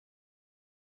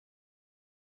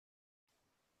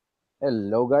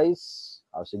Hello guys,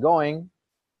 how's it going?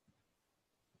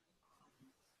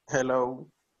 Hello.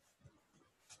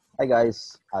 Hi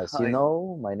guys, as you Hi.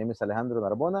 know, my name is Alejandro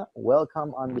Narbona.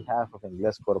 Welcome on behalf of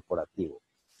Ingles Corporativo.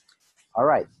 All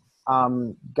right,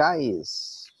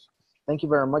 guys, thank you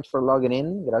very much for logging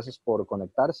in. Gracias por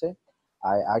conectarse.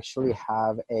 I actually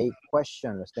have a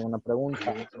question. Les tengo una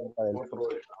pregunta acerca del...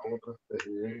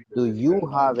 Do you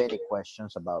have any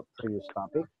questions about previous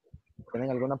topic?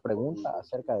 ¿Tienen alguna pregunta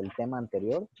acerca del tema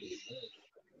anterior?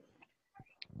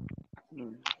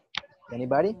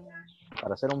 Anybody?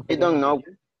 Para hacer un I don't know.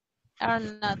 Or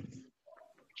not.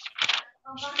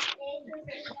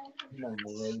 No,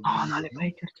 no le voy a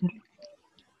echar chile.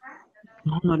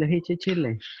 No, no les eche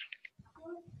chile.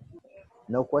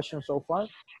 No questions so far?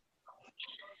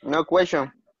 No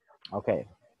question. Okay,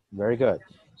 very good.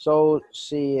 So,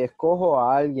 si escojo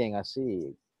a alguien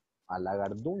así, a la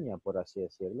garduña, por así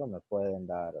decirlo, me pueden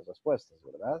dar respuestas,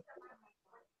 ¿verdad?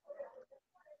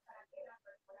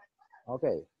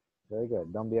 Okay, very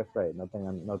good. Don't be afraid. No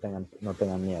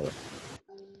tengan miedo.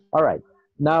 All right.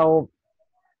 Now,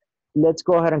 let's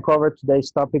go ahead and cover today's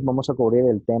topic. Vamos a cubrir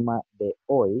el tema de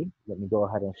hoy. Let me go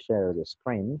ahead and share the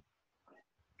screen.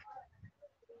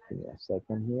 Give me a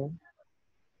second here.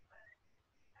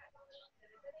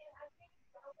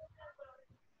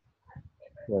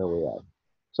 There we are.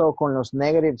 So, con los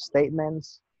negative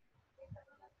statements,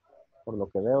 por lo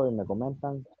que veo y me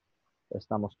comentan,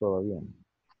 estamos todo bien.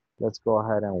 Let's go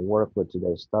ahead and work with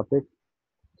today's topic.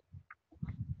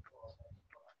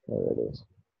 There it is.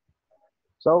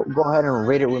 So, go ahead and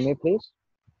read it with me, please.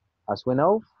 As we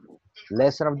know,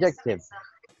 lesson objective.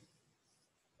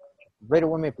 Read it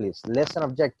with me, please. Lesson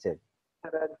objective.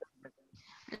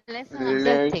 Lesson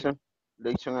objective.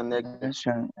 Lection and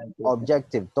negation.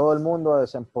 Objective. Todo el mundo a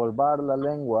desempolvar la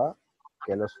lengua,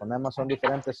 que los fonemas son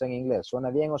diferentes en inglés.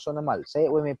 ¿Suena bien o suena mal? Say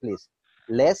it with me, please.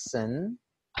 Lesson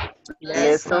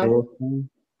Lesson.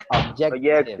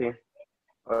 objective.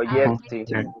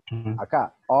 Objective.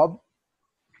 Acá.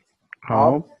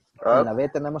 En la B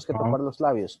tenemos que topar los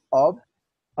labios.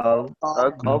 Objective.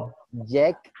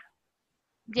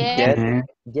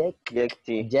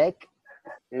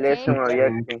 Lesson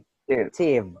objective.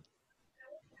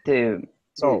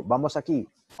 So, vamos aquí.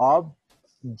 Objective.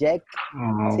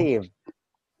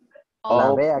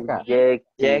 La B acá.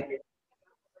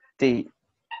 Tive.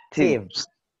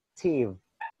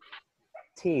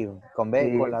 Con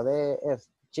B, con la B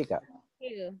es chica.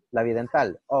 La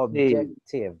bidental.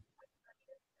 Objective.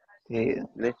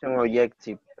 Lesson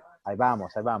objective. Ahí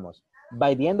vamos.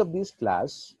 By the end of this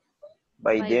class,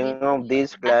 By the end of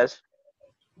this class,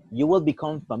 you will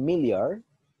become familiar.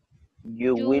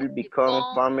 you will become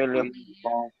familiar.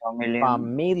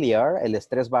 Familiar, el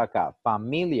estrés va acá.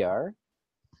 Familiar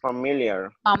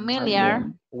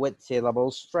with syllable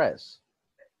stress.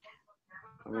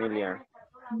 With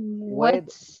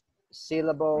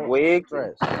syllable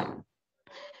stress.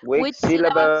 With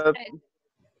syllable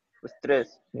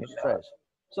stress.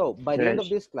 So, by the end of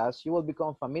this class, you will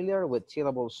become familiar with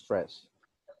syllable stress.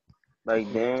 By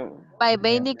then, By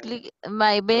basically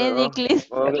of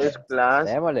this class,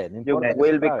 Démosle, no you importa que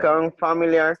will se trabe. become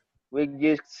familiar with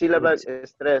this syllable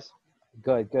stress.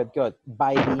 Good.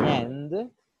 By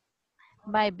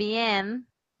the end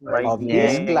of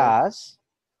this class,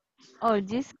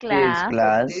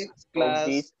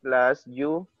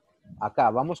 You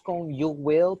acá vamos con you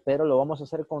will, pero lo vamos a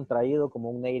hacer contraído como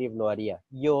un native lo haría.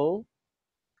 You'll.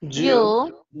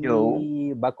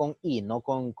 Y va con I, no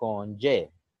con Y.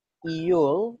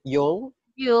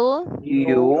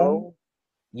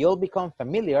 You'll become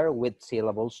familiar with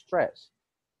syllable stress.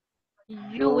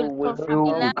 you will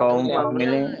become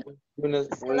familiar with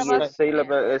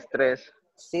syllable stress.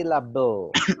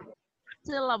 Syllable.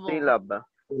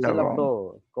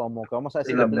 Como que vamos a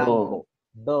decir blanco.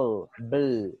 Bull.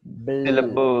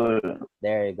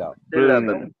 There you go.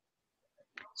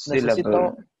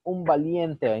 Necesito un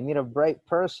valiente. I need a brave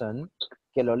person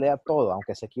que lo lea todo,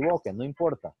 aunque se equivoque, no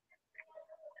importa.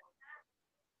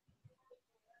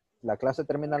 La clase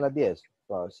termina a las 10.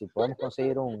 So, si podemos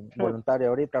conseguir un voluntario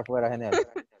ahorita, fuera genial.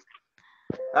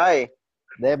 Ay.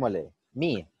 Démosle.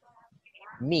 Me.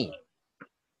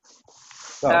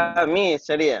 So, Me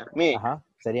sería. Me. Ajá,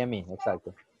 sería me,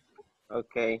 exacto.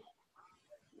 Okay.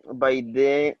 By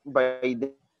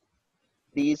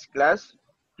this class,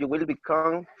 you will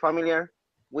become familiar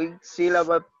with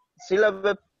syllable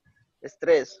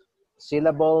stress.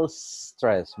 Syllable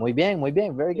stress. Muy bien.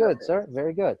 Very good, sir.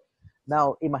 Very good.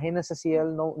 Now, imagínense si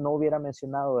él no hubiera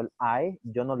mencionado el I,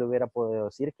 yo no le hubiera podido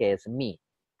decir que es me.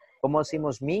 ¿Cómo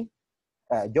decimos me?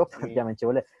 Yo, ya me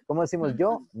enchivolé. ¿Cómo decimos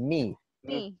yo? Me.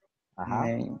 Me. Ajá.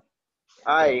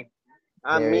 I.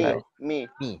 Me.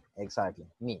 Me, exactly,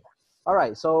 me. All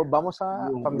right, so vamos a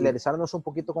familiarizarnos un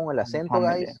poquito con el acento,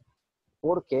 guys,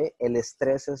 porque el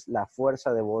estrés es la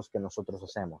fuerza de voz que nosotros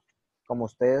hacemos. Como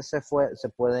ustedes se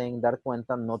pueden dar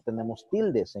cuenta, no tenemos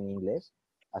tildes en inglés,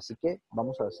 así que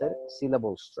vamos a hacer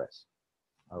syllable stress.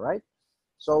 All right?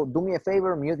 So, do me a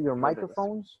favor, mute your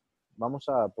microphones. Vamos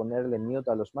a ponerle mute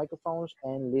a los microphones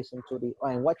and listen to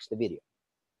and watch the video.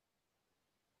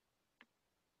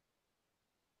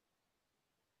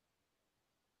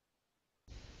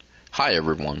 Hi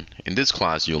everyone, in this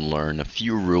class you'll learn a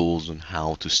few rules on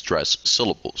how to stress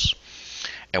syllables,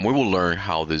 and we will learn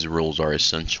how these rules are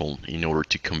essential in order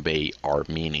to convey our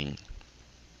meaning.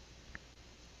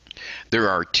 There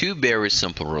are two very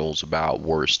simple rules about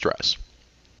word stress.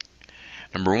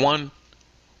 Number one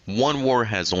word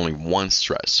has only one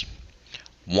stress.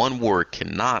 One word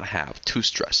cannot have two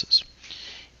stresses.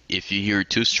 If you hear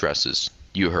two stresses,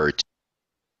 you heard two.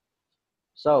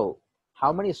 So,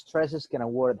 how many stresses can a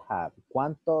word have?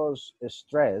 ¿Cuántos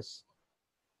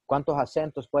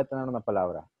acentos puede tener una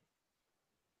palabra?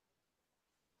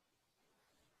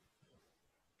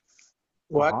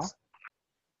 What? Uh-huh.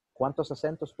 ¿Cuántos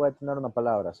acentos puede tener una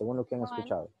palabra, según lo que han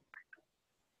escuchado?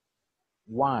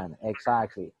 One,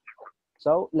 exactly.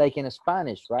 So, like in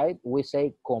Spanish, right? We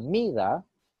say comida.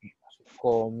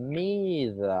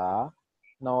 Comida.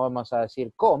 No vamos a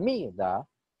decir comida,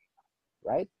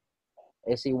 right?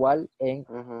 Es igual en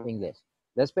inglés.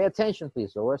 Let's pay attention,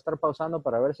 please. Lo voy a estar pausando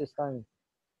para ver si están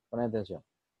poniendo atención.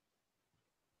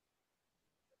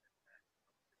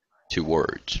 Two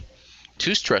words.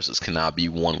 Two stresses cannot be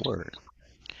one word.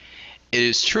 It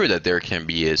is true that there can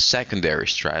be a secondary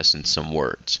stress in some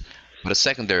words, but a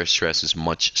secondary stress is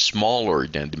much smaller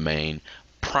than the main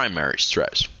primary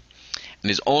stress,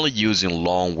 and is only used in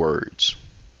long words.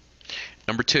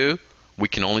 Number two, we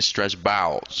can only stress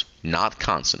vowels, not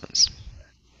consonants.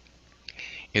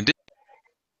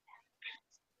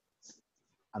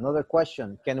 Another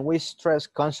question. Can we stress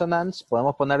consonants?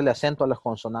 ¿Podemos ponerle acento a las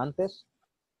consonantes?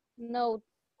 No.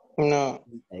 No.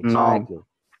 Exactly. No.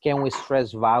 Can we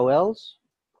stress vowels?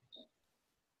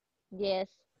 Yes.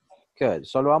 Good.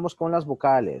 Solo vamos con las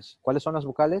vocales. ¿Cuáles son las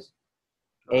vocales?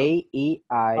 A, E,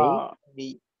 I,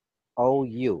 O,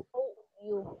 U.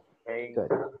 Good.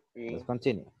 Let's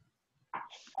continue.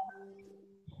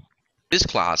 This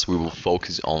class we will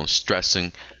focus on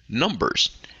stressing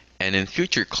numbers, and in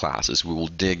future classes we will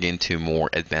dig into more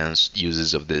advanced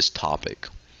uses of this topic.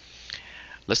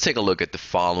 Let's take a look at the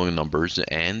following numbers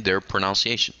and their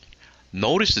pronunciation.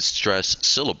 Notice the stressed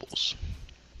syllables.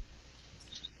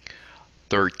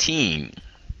 13,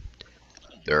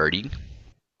 30.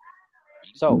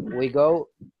 So we go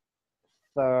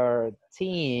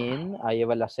 13, ahí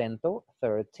lleva el acento,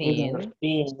 13,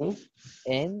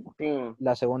 en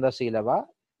la segunda sílaba,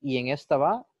 y en esta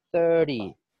va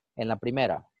 30, en la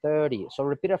primera, 30. So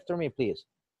repeat after me, please.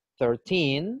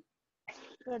 13,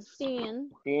 13,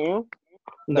 13,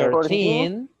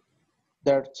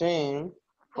 13,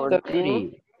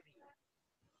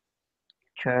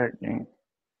 30.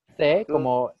 C,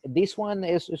 como, this one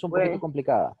es un poquito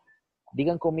complicada.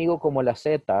 Digan conmigo como la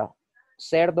Z,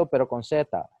 cerdo pero con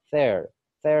Z,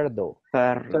 cerdo.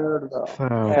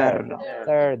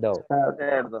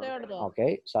 Ok,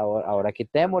 so ahora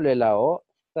quitémosle la O,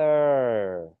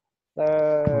 30.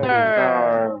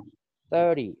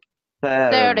 30.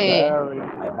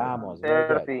 Ahí vamos,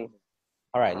 very good.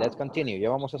 All right, let's continue. Ya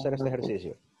vamos a hacer este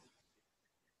ejercicio.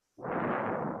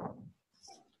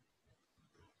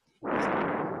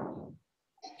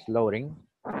 It's loading.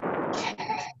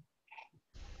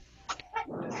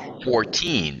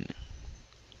 14,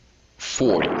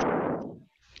 40,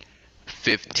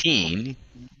 15,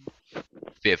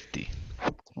 50,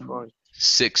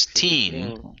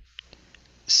 16,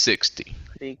 60.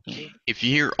 If you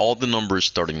hear all the numbers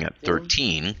starting at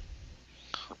 13,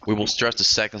 we will stress the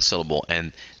second syllable,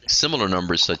 and similar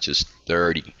numbers such as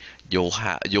 30, you'll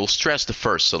stress the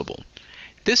first syllable.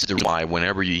 This is why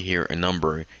whenever you hear a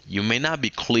number, you may not be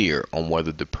clear on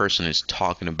whether the person is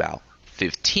talking about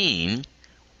 15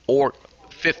 or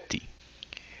 50.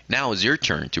 Now it's your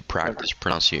turn to practice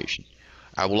pronunciation.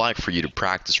 I would like for you to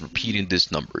practice repeating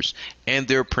these numbers and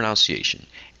their pronunciation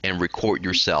and record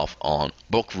yourself on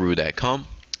bookaroo.com.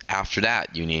 After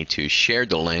that, you need to share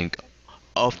the link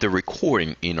of the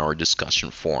recording in our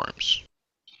discussion forums.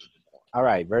 All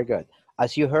right, very good.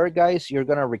 As you heard, guys, you're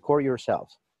going to record yourself.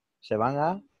 Se van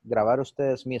a grabar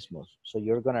ustedes mismos. So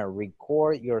you're going to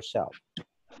record yourself.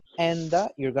 And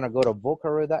you're going to go to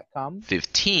bookaroo.com.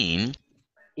 15.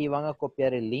 Y van a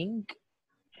copiar el link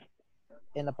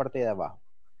en la parte de abajo.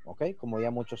 ¿Ok? Como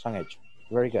ya muchos han hecho.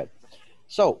 Very good.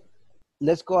 So,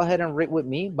 let's go ahead and read with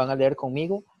me. Van a leer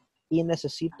conmigo y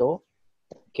necesito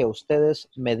que ustedes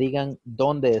me digan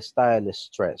dónde está el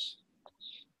stress.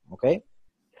 ¿Ok?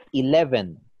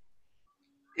 11.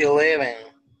 11.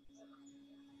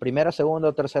 Primera, segunda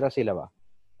o tercera sílaba.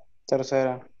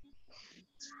 Tercera.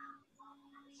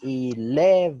 11.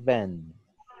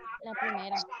 La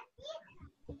primera.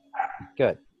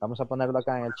 Good. Vamos a ponerlo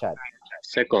acá en el chat.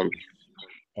 Second.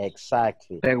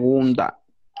 Exactly. Segunda.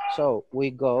 So,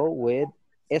 we go with,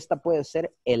 esta puede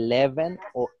ser 11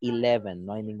 o 11,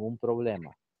 no hay ningún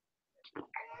problema.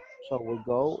 So, we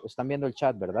go, están viendo el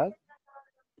chat, ¿verdad?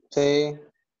 Sí.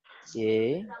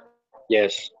 Y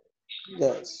Yes.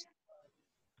 Yes.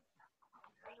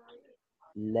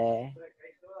 11.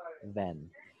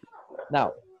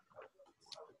 Now,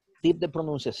 tip de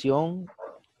pronunciación,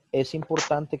 es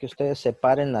importante que ustedes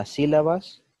separen las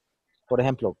sílabas. Por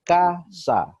ejemplo,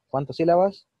 casa. ¿Cuántas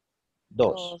sílabas?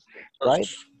 2. Right?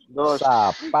 2.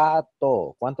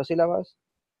 Zapato. ¿Cuántas sílabas?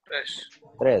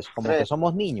 3. Como que 3.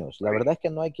 somos niños. La verdad es que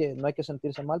no hay que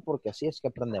sentirse mal porque así es que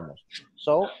aprendemos.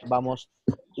 So, vamos.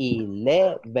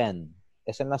 11.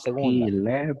 Es en la segunda.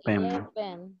 11. 11.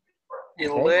 11.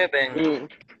 11.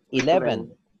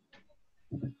 11.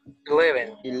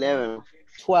 12.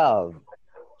 12. Wow.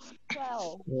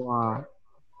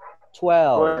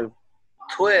 12.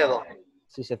 12.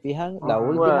 Si se fijan, la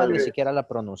última ni 12. siquiera la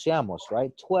pronunciamos,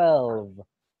 right? 12.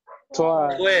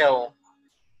 12.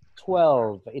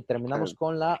 12. Y terminamos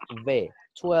con la V.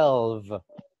 12.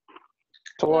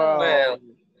 12.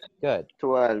 Good.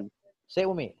 12. Say it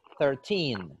with me.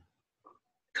 13.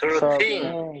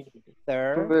 13.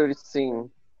 13.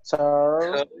 13. All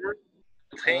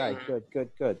right,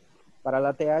 good. Para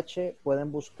la TH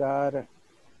pueden buscar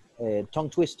tongue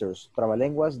twisters,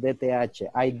 trabalenguas de TH.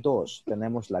 Hay dos.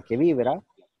 Tenemos la que vibra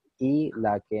y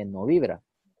la que no vibra.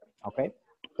 ¿Ok?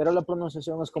 Pero la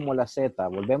pronunciación es como la Z.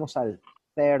 Volvemos al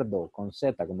cerdo con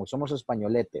Z, como somos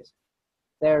españoletes.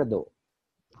 Cerdo.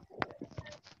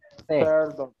 C.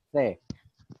 Cerdo. C.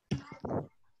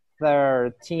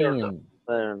 13.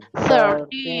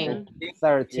 13.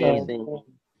 13.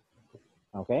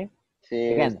 ¿Ok?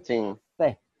 Again. 13.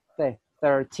 C. C.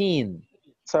 13.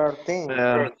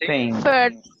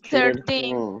 13.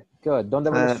 13. Good. ¿Dónde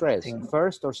va el stress?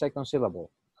 First or second syllable?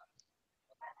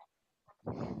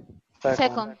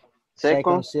 Second.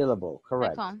 Second syllable.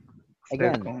 Correct. Second.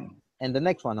 Again. And the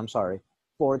next one, I'm sorry.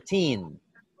 14.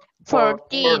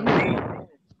 14.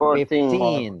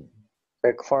 14.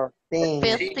 15.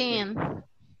 15.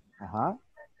 Uh-huh.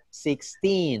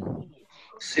 16.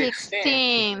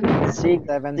 16.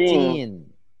 17.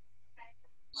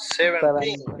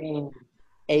 17.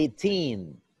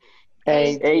 18.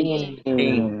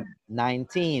 18.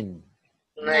 19.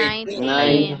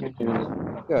 19.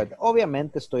 Good.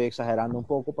 Obviamente estoy exagerando un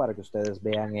poco para que ustedes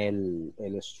vean el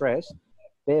stress,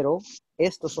 pero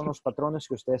estos son los patrones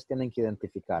que ustedes tienen que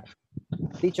identificar.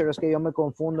 Teacher, es que yo me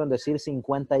confundo en decir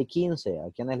 50 y 15.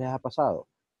 ¿A quiénes les ha pasado?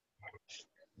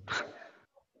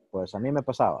 Pues a mí me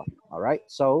pasaba. All right.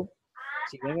 So,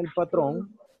 si ven el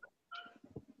patrón,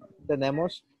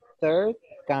 tenemos third,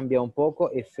 cambia un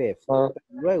poco, y fifth.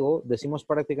 Luego decimos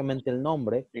prácticamente el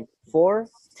nombre.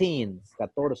 14,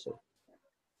 14.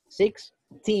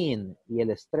 16, y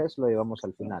el estrés lo llevamos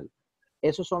al final.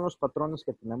 Esos son los patrones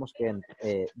que tenemos que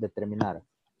determinar.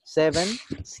 7,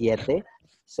 7.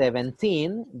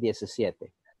 17,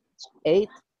 17. 8,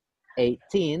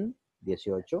 18,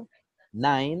 18.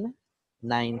 9,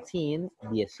 19,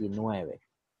 19.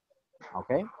 Ok.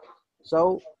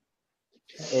 So,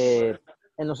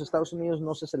 en los Estados Unidos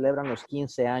no se celebran los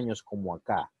 15 años como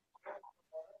acá.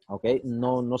 Ok.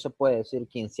 No se puede decir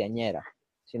quinceañera,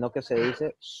 sino que se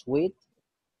dice sweet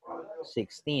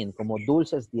 16, como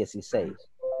dulces 16.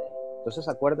 Entonces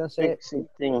acuérdense.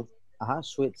 16. Ajá,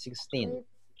 sweet 16.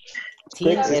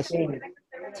 16.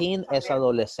 Teen es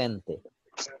adolescente.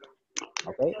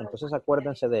 Ok, entonces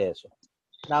acuérdense de eso.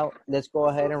 Now, let's go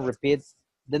ahead and repeat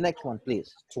the next one,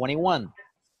 please. 21.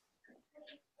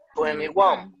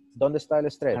 21. ¿Dónde está el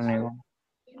estrés? 21.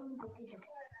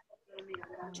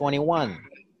 21.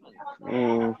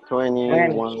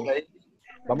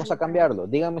 Vamos a cambiarlo.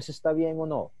 Díganme si está bien o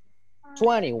no.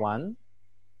 21.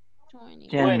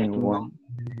 21.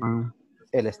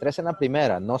 El estrés en la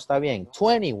primera no está bien.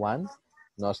 21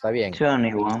 no está bien.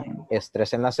 21.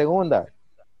 Estrés en la segunda.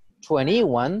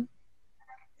 21.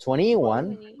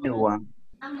 21 21.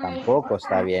 tampoco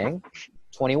está bien.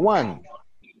 21.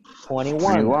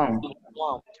 21.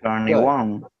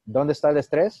 21. ¿Dónde está el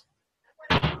estrés?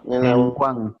 En la,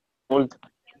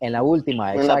 En la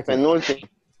última, en la exacto. penúltima.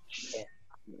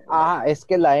 Ah, es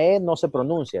que la E no se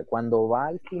pronuncia. Cuando va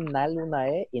al final una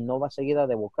E y no va seguida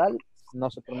de vocal, no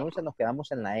se pronuncia, nos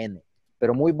quedamos en la N.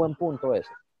 Pero muy buen punto ese.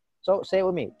 So, say it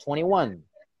with me. 21.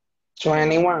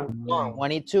 21.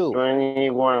 22.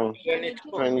 21.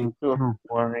 22.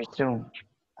 22.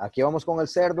 Aquí vamos con el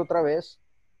cerdo otra vez.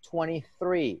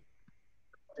 23.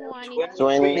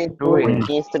 22.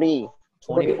 23.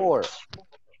 24.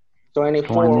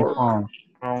 24.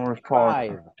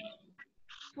 5.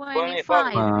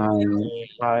 25.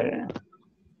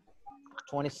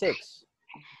 26.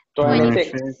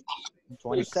 26.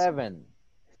 27.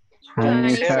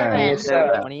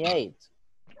 27. 28.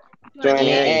 28.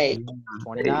 29.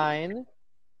 29.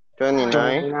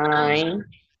 29.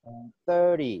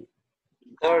 30.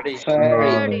 30.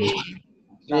 30.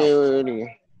 Now,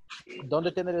 30.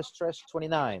 ¿dónde tiene el stress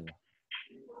 29?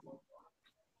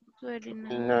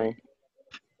 29.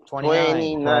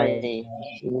 29.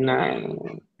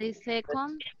 29. The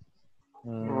second.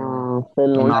 El No,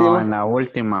 último. en la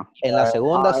última. En la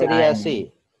segunda sería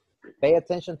así. Pay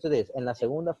attention to this. En la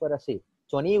segunda fuera así.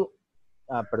 20.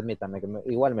 Permítame, que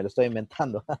igual me lo estoy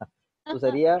inventando. Entonces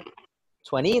sería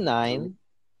 29.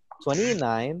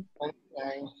 29.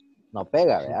 No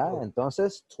pega, ¿verdad?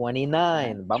 Entonces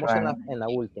 29. Vamos en la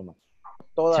última.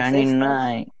 Todas estas.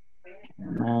 29.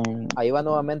 Ahí va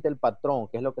nuevamente el patrón,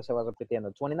 que es lo que se va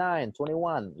repitiendo. 29,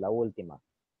 21, la última.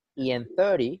 Y en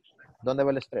 30, ¿dónde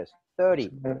va el estrés?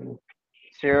 30.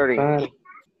 30.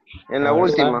 En la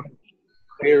última.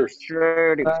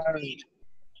 30.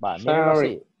 Va, mírenlo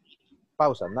así.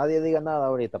 Pausa, nadie diga nada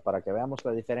ahorita para que veamos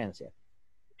la diferencia.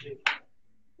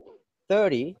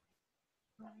 30,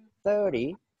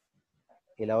 30,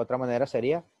 y la otra manera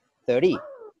sería 30,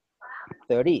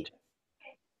 30.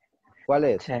 ¿Cuál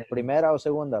es? ¿Primera o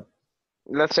segunda?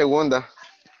 La segunda.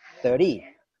 30.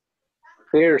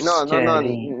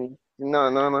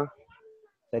 No.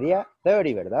 Sería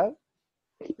 30, ¿verdad?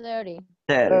 30.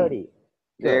 30.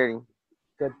 30.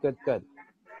 Good.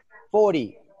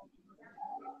 40.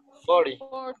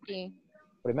 40.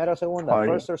 Primera o segunda?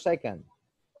 40. First or second?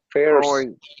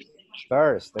 First.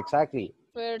 First, exactly.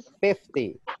 First.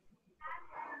 50.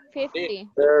 50.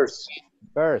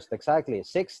 First, exactly.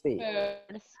 60.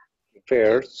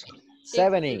 First.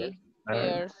 70.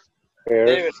 First.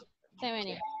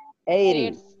 70.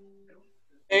 80.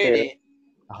 First.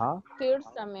 Ajá.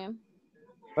 First también.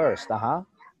 First, ajá.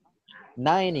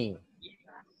 90.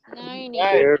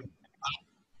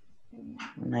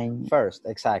 90. First,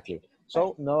 exactly.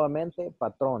 So, nuevamente,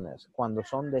 patrones. Cuando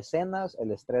son decenas,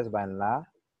 el estrés va en la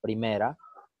primera.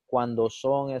 Cuando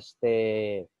son,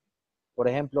 por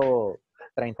ejemplo,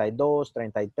 32,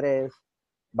 33,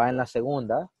 va en la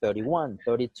segunda. 31,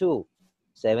 32,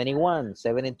 71,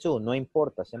 72, no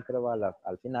importa, siempre va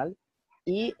al final.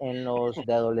 Y en los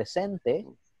de adolescente,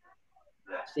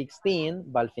 16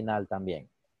 va al final también.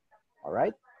 All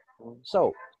right?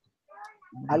 So,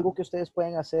 algo que ustedes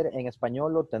pueden hacer en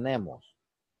español lo tenemos.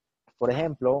 Por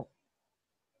ejemplo,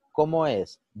 ¿cómo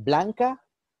es? ¿Blanca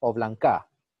o blanca?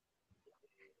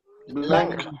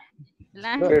 Blanca.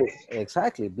 Good.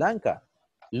 Exactly, blanca.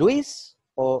 ¿Luis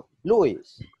o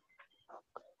Luis?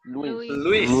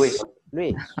 Luis.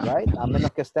 Luis, right? A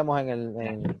menos que estemos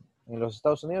en los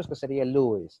Estados Unidos, que sería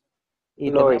Luis.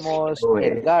 Y tenemos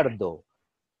Edgardo.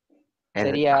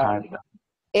 Sería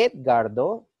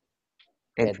Edgardo,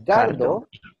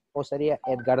 o sería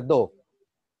Edgardo.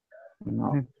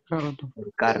 No.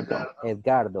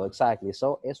 Edgardo, exactly.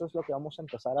 So, eso es lo que vamos a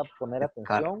empezar a poner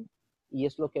atención y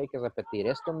es lo que hay que repetir.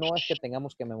 Esto no es que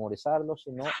tengamos que memorizarlo,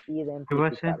 sino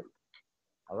identificarlo.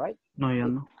 All right? No, ya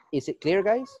no. Is it clear,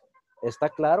 guys? ¿Está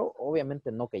claro?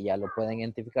 Obviamente no que ya lo pueden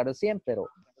identificar al 100, pero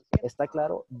 ¿está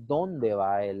claro dónde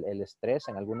va el estrés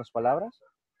en algunas palabras?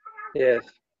 Yes.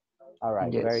 All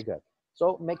right, Yes. very good.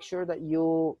 So, make sure that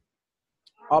you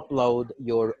upload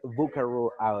your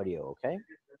vocabulary audio, okay?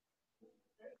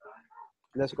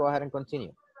 Let's go ahead and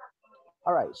continue.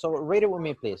 All right, so read it with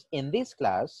me, please. In this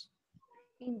class,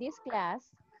 In this class,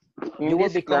 you will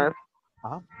become,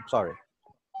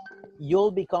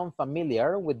 you'll become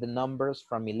familiar with the numbers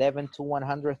from 11 to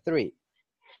 103.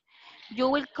 you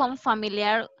will become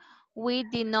familiar with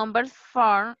the numbers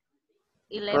from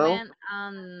 11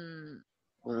 and...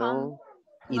 No.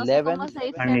 No sé cómo 11, se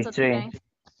dice eso, 23.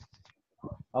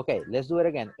 okay, let's do it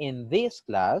again. In this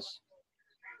class,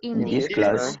 In In this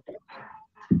class,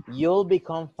 you'll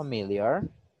become familiar.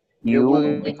 you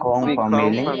will become become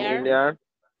familiar.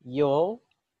 You'll.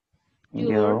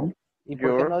 ¿Y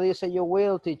por qué no dice you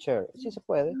will, teacher? Sí se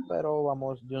puede, pero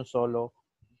vamos de un solo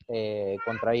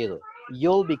contraído.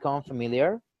 You'll become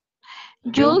familiar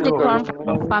You'll become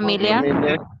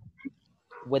familiar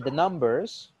with the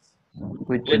numbers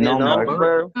With the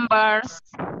number numbers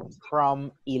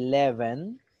from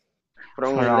 11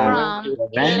 From from 11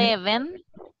 11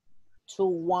 to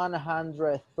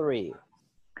 103.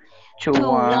 to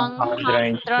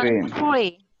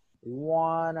 103.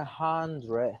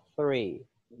 103.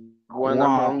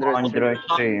 103.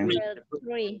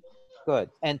 3. Good.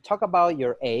 And talk about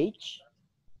your age.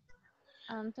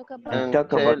 And talk about And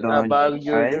tell about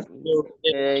your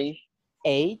age.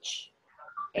 Age.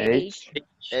 age.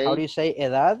 How do you say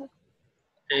edad?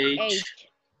 Age.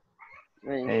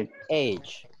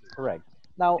 Age. Correct.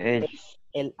 Now, el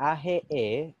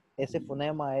AGE, ese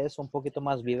fonema es un poquito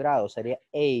más vibrado. Sería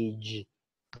age.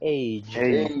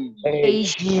 Age.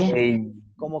 Age.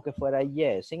 Como que fuera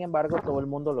yes. Sin embargo, todo el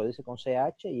mundo lo dice con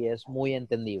CH y es muy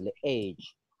entendible.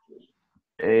 Age.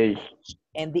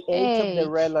 And the age of the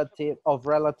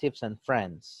relatives and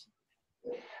friends.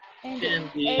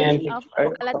 And the age of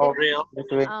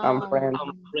relatives and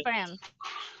friends.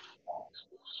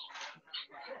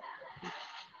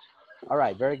 All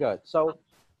right, very good. So,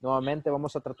 nuevamente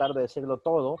vamos a tratar de decirlo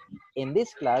todo. In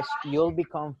this class, you'll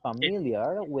become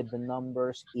familiar with the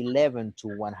numbers 11 to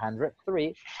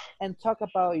 103 and talk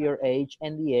about your age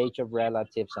and the age of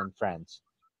relatives and friends.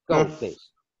 Go,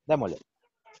 please. Démosle.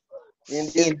 In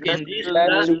this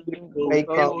class, we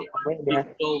become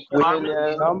familiar with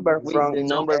the number from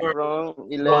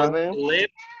 11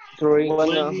 to 103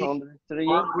 and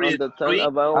the talk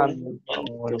about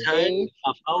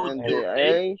the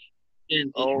age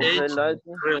and the age of relatives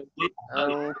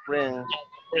and friends.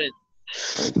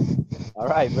 All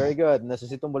right, very good.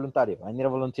 Necesito un voluntario. I need a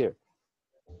volunteer.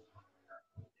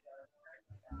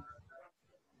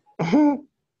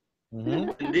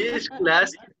 In this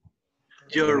class,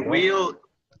 you will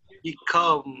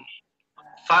become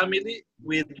family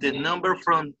with the number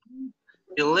from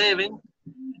 11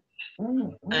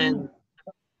 and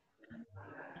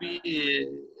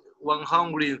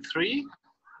 103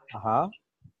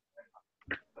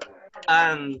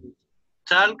 and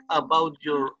talk about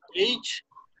your age.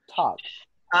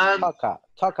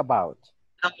 Talk about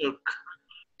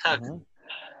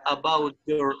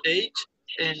your age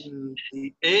and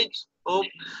the age of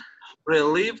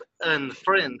relatives and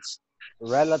friends.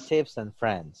 Relatives and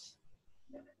friends.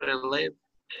 Relatives.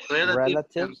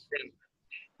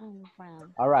 And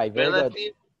friends. All right, very good.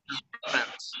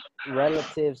 Friends.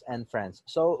 Relatives and friends.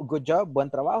 So, good job, buen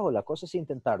trabajo. La cosa es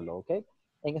intentarlo, ¿ok?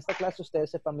 En esta clase ustedes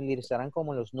se familiarizarán con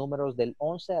los números del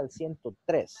 11 al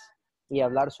 103 y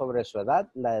hablar sobre su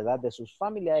edad, la edad de sus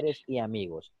familiares y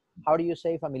amigos. How do you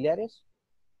say familiares?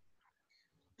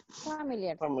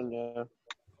 Familiar.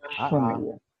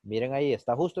 Miren ahí,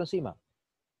 está justo encima.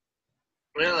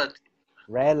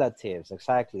 Relatives,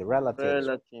 exactly,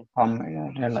 relatives.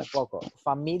 Poco.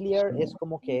 Familiar es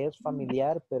como que es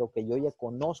familiar, pero que yo ya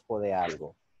conozco de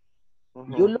algo.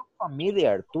 You look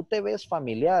familiar, tú te ves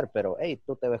familiar, pero hey,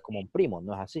 tú te ves como un primo,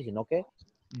 no es así, sino que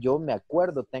yo me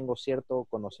acuerdo, tengo cierto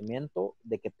conocimiento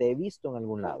de que te he visto en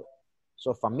algún lado.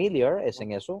 So familiar es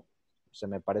en eso, se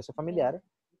me parece familiar,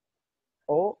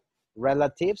 o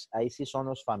relatives, ahí sí son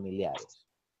los familiares.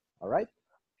 All right?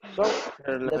 So,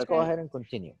 let's go ahead and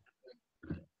continue.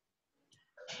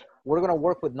 We're going to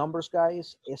work with numbers,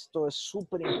 guys. Esto es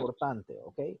súper importante,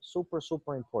 okay? Super,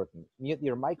 super important. Mute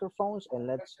your microphones and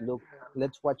let's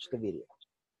watch the video.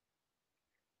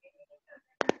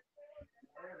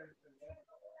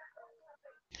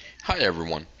 Hi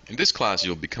everyone. In this class,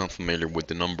 you'll become familiar with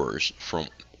the numbers from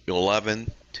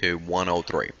 11 to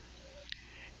 103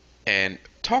 and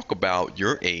talk about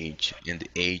your age and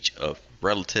the age of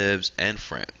relatives and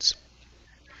friends.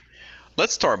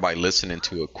 Let's start by listening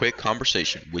to a quick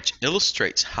conversation which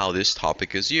illustrates how this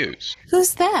topic is used.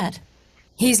 Who's that?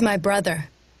 He's my brother.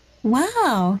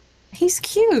 Wow, he's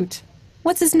cute.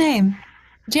 What's his name?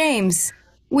 James.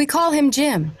 We call him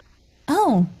Jim.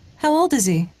 Oh, how old is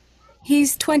he?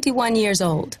 He's 21 years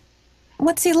old.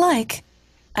 What's he like?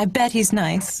 I bet he's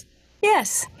nice.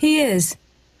 Yes, he is.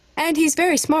 And he's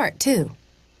very smart, too.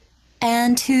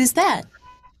 And who's that?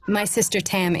 My sister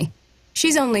Tammy.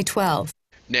 She's only 12.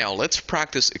 Now let's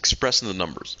practice expressing the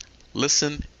numbers.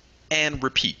 Listen and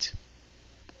repeat.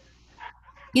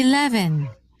 11,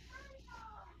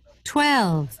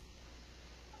 12,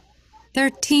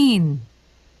 13.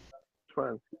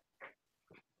 12.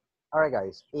 All right,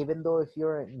 guys. Even though if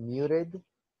you're muted,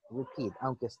 repeat.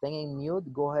 Aunque estén en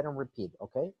mute, go ahead and repeat,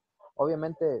 okay?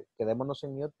 Obviamente, quedémonos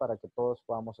en mute para que todos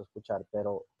podamos escuchar,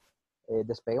 pero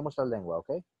despeguemos la lengua,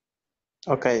 okay?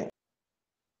 Okay.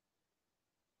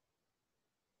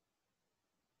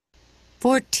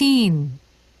 14,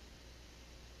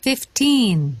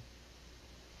 15,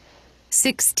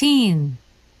 16,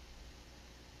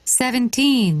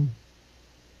 17,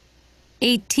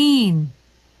 18,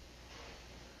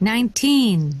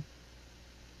 19,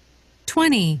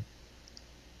 20,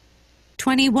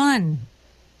 21,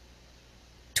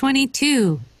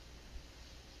 22,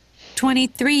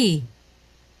 23,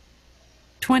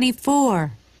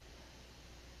 24,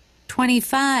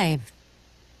 25,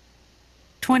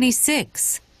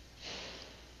 26,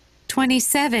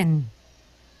 27,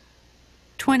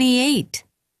 28,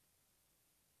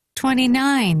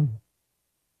 29,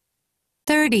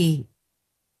 30,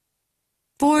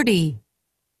 40,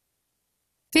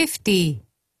 50,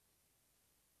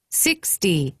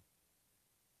 60,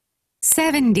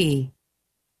 70,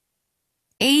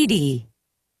 80,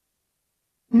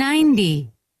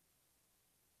 90,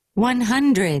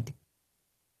 100,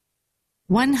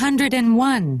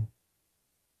 101,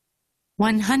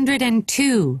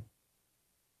 102,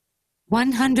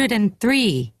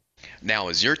 103. Now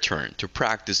it's your turn to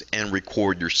practice and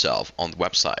record yourself on the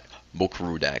website,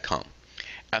 bookru.com.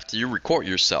 After you record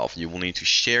yourself, you will need to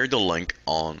share the link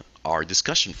on our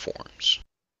discussion forums.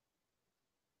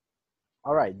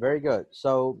 All right, very good.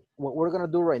 So what we're going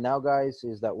to do right now, guys,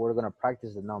 is that we're going to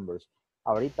practice the numbers.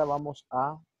 Ahorita vamos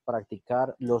a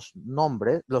practicar los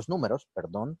números,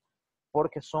 perdón,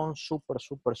 porque son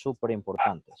súper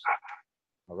importantes.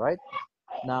 All right?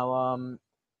 Now,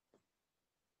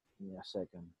 give me a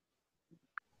second.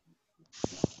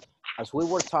 As we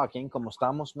were talking, como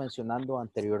estábamos mencionando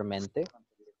anteriormente,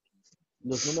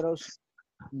 los números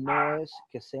no es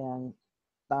que sean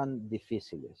tan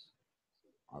difíciles.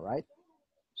 All right?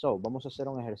 So, vamos a hacer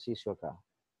un ejercicio acá.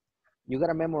 You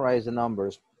gotta memorize the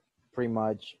numbers pretty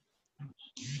much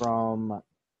from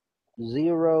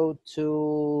 0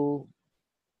 to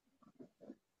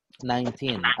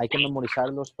 19. Hay que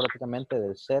memorizarlos prácticamente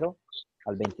del 0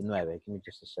 al 29. Give me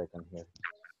just a second here.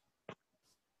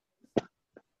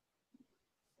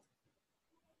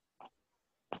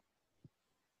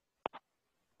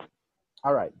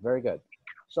 All right, very good.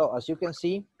 So as you can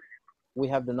see, we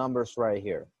have the numbers right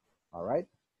here. All right.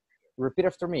 Repeat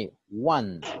after me.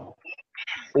 1.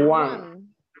 1.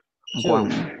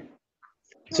 2.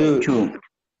 2.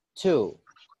 2.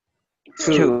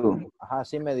 2. Ajá,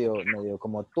 sí, medio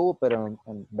como tú, pero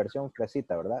en versión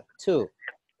fresita, ¿verdad? 2.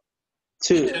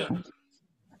 2.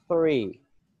 3.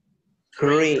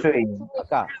 3.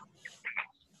 Acá.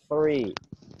 3.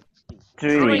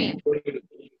 3.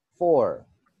 4.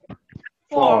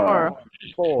 4.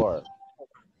 4.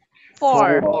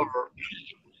 4.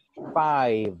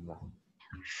 5.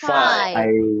 5.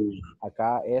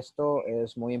 Acá esto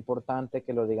es muy importante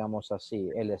que lo digamos así.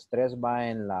 El estrés va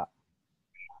en la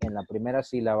primera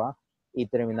sílaba y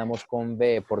terminamos con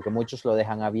B porque muchos lo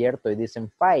dejan abierto y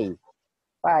dicen 5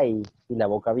 y la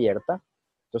boca abierta.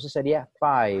 Entonces sería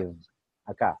 5.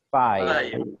 Acá,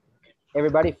 5.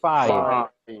 Everybody,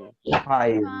 5. 5.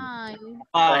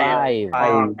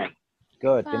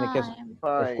 Good. Tiene que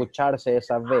escucharse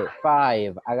esa V.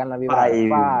 5. Háganla vibrar.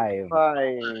 5.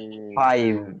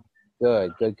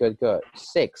 Good.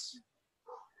 6.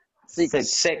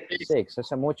 6.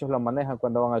 Ese muchos lo manejan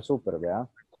cuando van al súper, ¿verdad?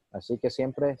 Así que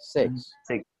siempre 6.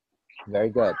 Very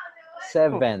good.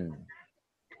 7.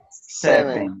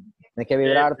 7. Tiene que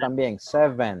vibrar también.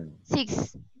 7.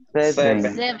 6.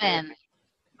 7.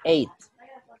 8. 8.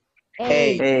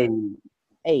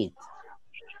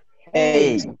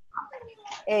 8.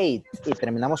 Y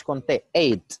terminamos con T.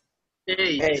 8.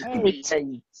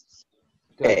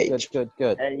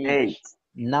 Good.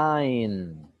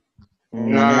 9.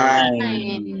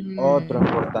 9. Otro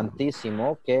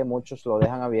importantísimo que muchos lo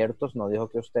dejan abiertos, no dijo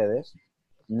que ustedes.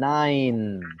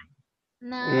 9.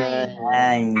 9.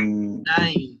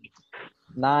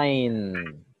 9.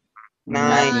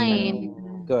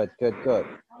 Good. 10.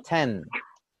 10.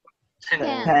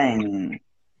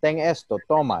 Ten esto,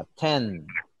 toma. 10.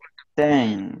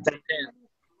 10.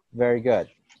 Very good.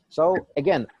 So,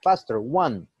 again, faster.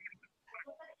 1.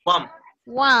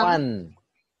 1.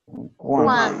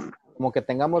 Como que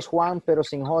tengamos Juan, pero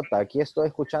sin J. Aquí estoy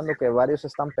escuchando que varios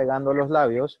están pegando los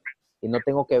labios y no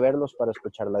tengo que verlos para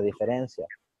escuchar la diferencia.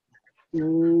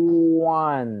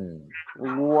 1.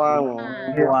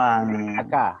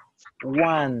 Acá.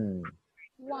 1.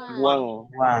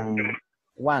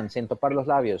 1, sin topar los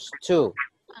labios. 2.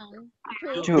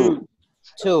 2.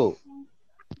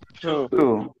 2.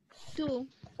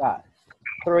 Acá.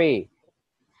 3.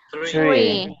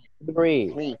 3.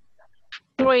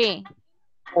 4.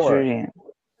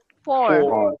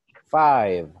 4.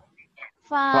 5.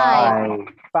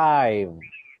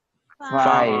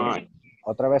 5.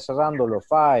 Otra vez cerrándolo.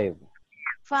 5.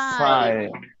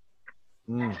 5.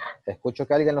 Escucho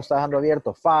que alguien lo está dejando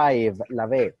abierto. 5. La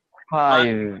B.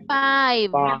 5.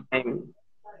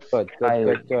 5.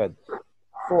 Good.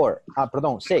 4.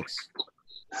 Perdón. 6.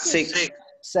 6.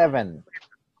 7.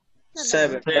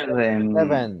 Seven. Seven.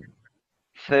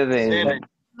 Seven. Seven.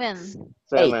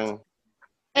 Seven.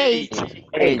 Eight.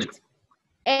 Eight.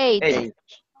 Eight.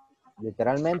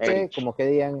 Literalmente, Eight. como que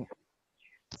digan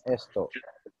esto. 8,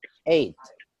 Eight.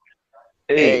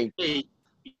 9,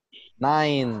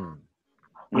 Nine.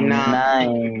 10.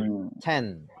 Nine.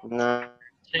 10. 10.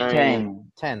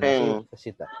 Ten. Así,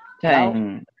 necesita. Now,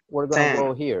 10. we're gonna Ten.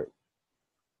 go here.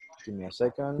 Give me a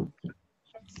second.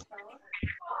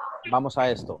 Vamos a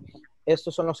esto.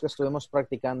 Estos son los que estuvimos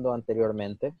practicando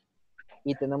anteriormente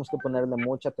y tenemos que ponerle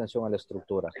mucha atención a la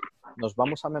estructura. Nos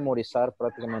vamos a memorizar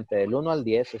prácticamente del 1 al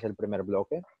 10, es el primer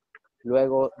bloque.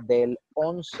 Luego del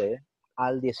 11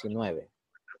 al 19.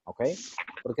 ¿Ok?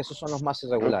 Porque esos son los más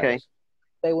irregulares.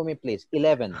 Stay with me, please. 11.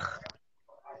 11.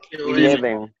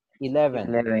 11.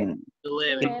 11. 11.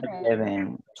 12. 11.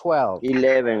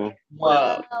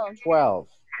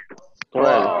 12.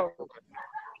 12.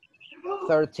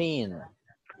 13.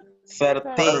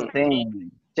 13. 13.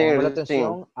 Pongo la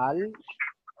atención a la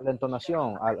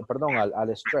entonación, al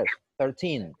stress.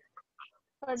 13.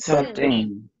 13.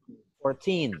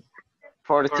 14.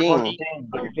 14.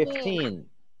 15.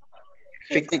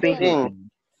 16.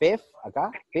 Fifth,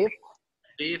 acá, fifth.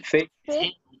 15.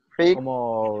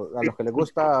 Como a los que les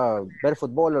gusta ver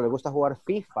fútbol o les gusta jugar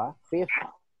FIFA, fifth,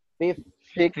 15.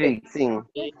 15,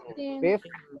 15.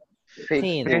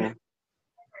 15.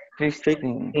 16,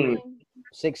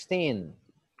 16.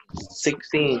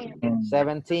 17,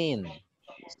 17.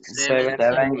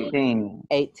 18,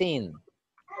 18.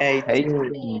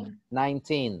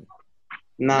 19.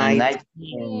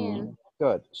 19.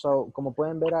 Good. So, como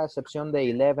pueden ver, a excepción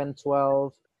de 11,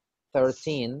 12,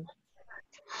 13,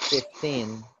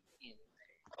 15,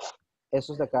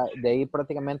 esos de acá, de ahí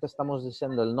prácticamente estamos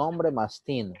diciendo el nombre más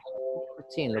teen.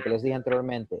 14, lo que les dije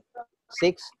anteriormente.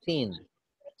 16,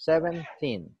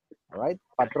 17, all right?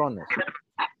 Patrones.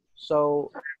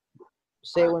 So,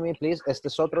 say with me, please. Este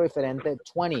es otro diferente.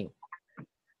 20.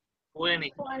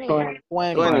 20.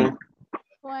 20.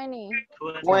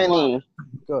 20.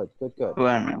 Good, good, good.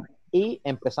 Bueno. Y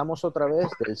empezamos otra vez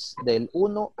del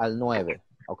 1 al 9.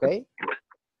 ¿Ok?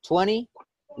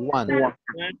 21.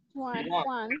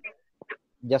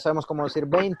 Ya sabemos cómo decir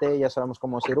 20, ya sabemos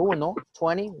cómo decir 1.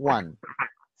 21.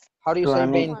 How do you say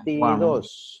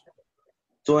 22?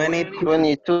 22.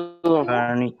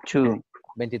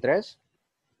 22. 23.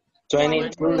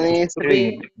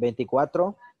 23.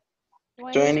 24.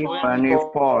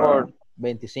 24.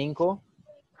 25.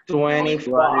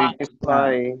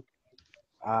 25.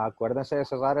 Acuérdense de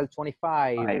cerrar el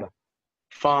 25.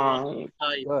 5.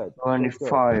 Good.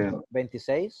 25.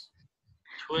 26.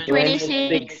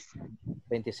 26.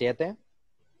 27.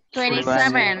 27.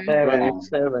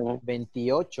 27.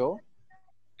 28.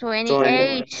 28. 8.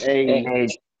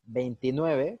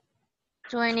 29.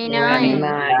 29.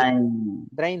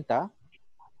 30. 30.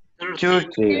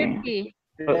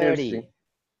 30.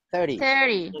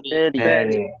 30.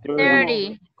 30.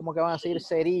 30. ¿Cómo que van a decir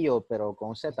cerillo, pero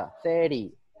con Z?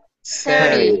 30.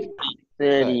 30.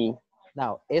 30.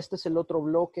 Now, este es el otro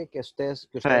bloque que ustedes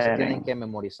tienen que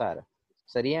memorizar.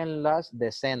 Serían las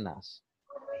decenas.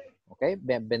 ¿Ok?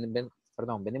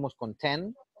 Perdón, venimos con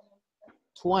 10,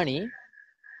 20,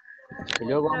 y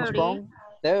luego vamos con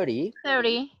 30.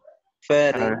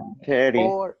 30.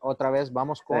 Otra vez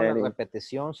vamos con la 30.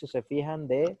 repetición, si se fijan,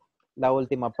 de la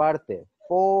última parte.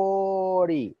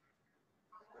 40.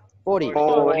 40.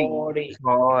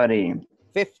 40.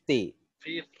 50.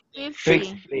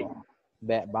 50.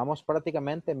 Vamos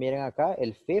prácticamente, miren acá,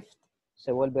 el fifth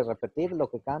se vuelve a repetir, lo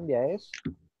que cambia es,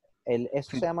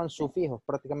 estos se llaman sufijos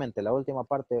prácticamente, la última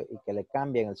parte y que le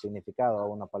cambian el significado a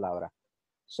una palabra.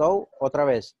 So, otra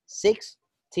vez, 60.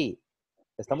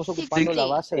 Estamos ocupando la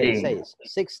base del 6.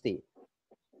 60.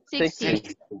 60.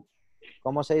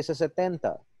 ¿Cómo se dice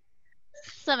 70?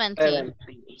 70. 70.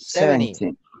 70 o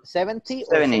 70.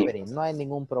 70. No hay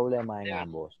ningún problema en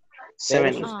ambos.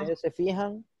 Pero si ustedes se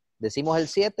fijan, decimos el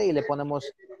 7 y le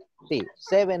ponemos T.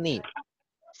 70.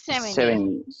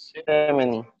 70.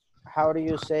 70. How do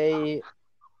you say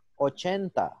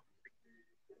 80?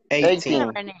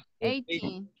 18.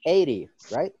 18. 80,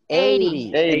 right?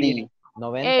 80. 80.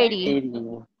 90.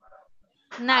 80.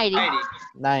 90.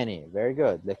 90. Very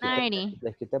good. 90.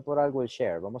 Les quité por algo el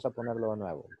share. Vamos a ponerlo de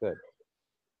nuevo. Good.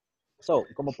 So,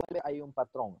 como pueden ver, hay un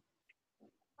patrón.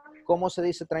 ¿Cómo se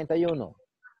dice 31?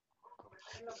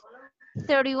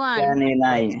 31.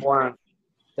 29.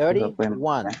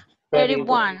 31.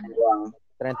 31.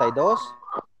 32.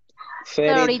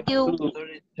 32.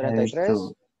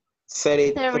 33.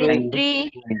 33.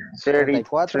 33.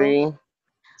 34.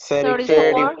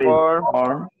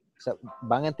 34. O sea,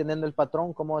 ¿van entendiendo el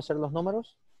patrón? ¿Cómo hacer los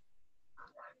números?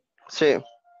 Sí.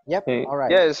 Yep, Sí. all right.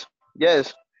 Yes.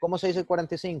 Yes. ¿Cómo se dice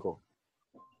 45?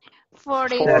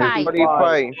 45.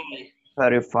 45.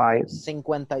 35.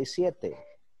 57.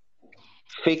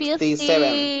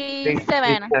 57.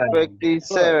 57.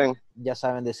 57. Ya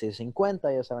saben decir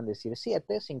 50, ya saben decir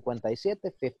 7,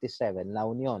 57, 57, la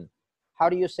unión. How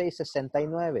do you say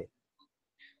 69?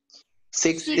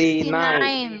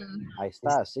 69. Ahí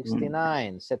está,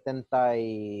 69,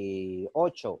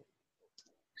 78.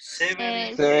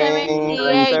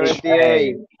 78.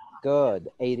 78. Good.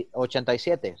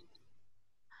 87.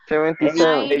 77. 87.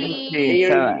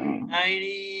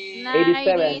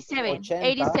 97. 80.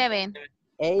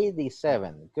 87.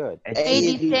 87. Good.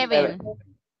 87.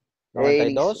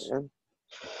 92.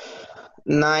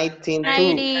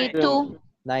 92.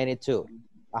 92.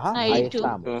 Ajá, ahí 92.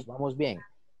 estamos. Vamos bien.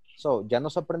 So, ya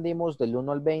nos aprendimos del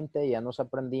 1 al 20, ya nos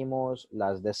aprendimos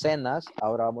las decenas,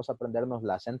 ahora vamos a aprendernos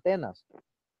las centenas.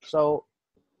 So,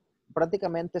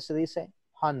 prácticamente se dice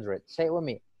 100. Say it with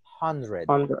me. 100. 100.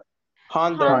 100.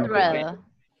 100.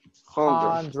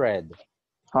 100.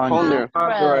 100.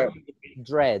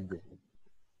 Dread.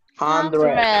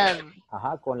 100.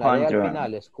 Ajá, con la D al 100.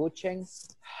 final. Escuchen.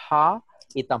 Ja.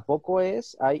 Y tampoco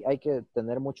es, hay que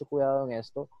tener mucho cuidado en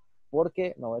esto,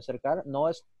 porque me voy a acercar, no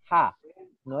es ja,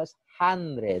 no es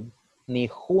 100 ni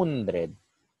 100.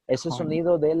 Es el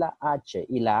sonido de la H,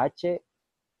 y la H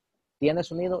tiene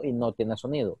sonido y no tiene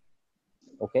sonido.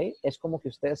 ¿Ok? Es como que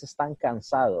ustedes están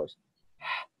cansados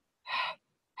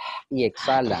y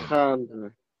exhalan.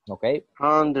 100. ¿Ok?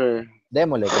 100.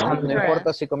 Démosle, que no 100.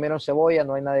 importa si comieron cebolla,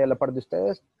 no hay nadie a la par de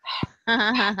ustedes.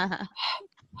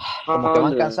 Como que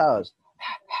van 100. cansados.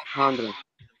 100.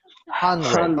 100.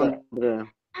 100.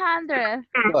 100.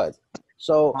 Good.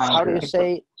 So, how do you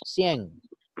say 100?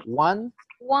 100.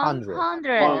 100.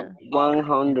 100.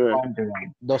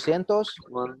 200. 200.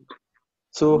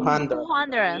 200.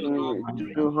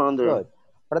 200. Good.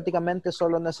 Prácticamente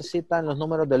solo necesitan los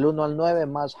números del 1 al 9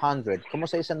 más 100. ¿Cómo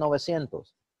se dice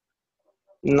 900?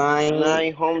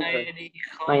 900.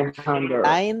 900.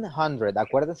 900.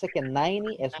 Acuérdense que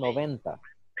 90 es 90.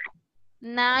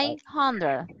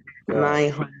 900. Good.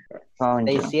 900.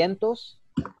 600.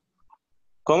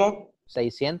 ¿Cómo?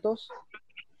 600.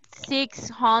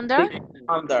 600.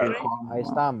 600. Ahí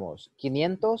estamos.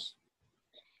 500.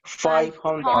 500.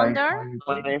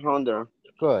 500.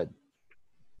 Good.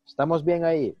 Estamos bien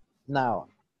ahí. Now,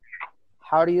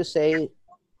 how do you say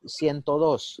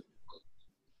 102?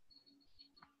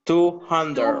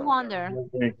 200.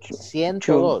 200.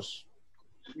 102.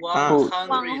 102.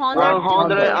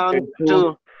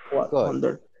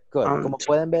 Good. Good. Como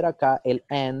pueden ver acá, el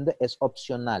and es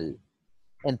opcional.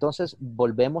 Entonces,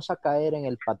 volvemos a caer en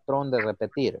el patrón de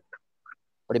repetir.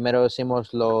 Primero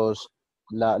decimos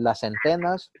las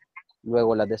centenas,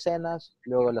 luego las decenas,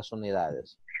 luego las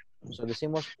unidades. Entonces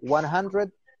decimos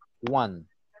 101.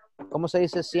 ¿Cómo se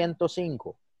dice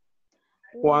 105?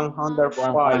 105.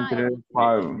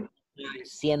 111.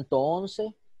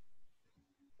 111.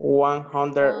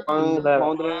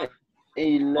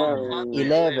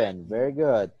 111. Very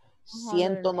good.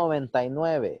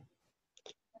 199.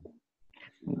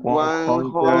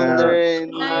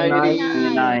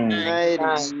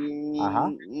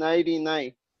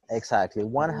 99. Exactly.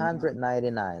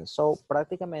 199. So,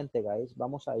 prácticamente, guys,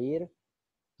 vamos a ir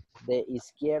de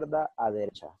izquierda a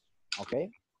derecha. ¿Ok?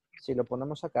 Si lo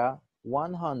ponemos acá,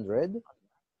 100.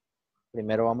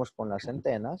 Primero vamos con las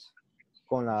centenas.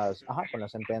 Con las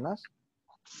centenas.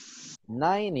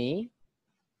 90.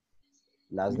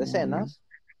 Las decenas.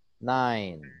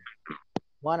 9.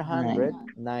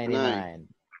 199.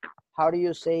 How do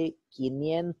you say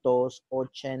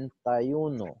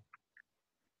 581?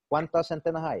 ¿Cuántas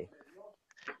centenas hay?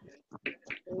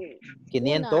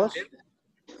 500.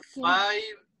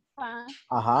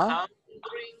 Ajá.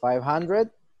 500.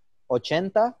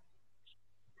 80.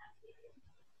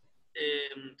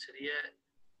 Sería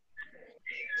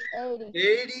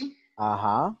 80.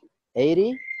 Ajá.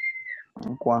 80.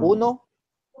 1.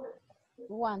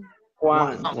 1.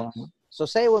 1. So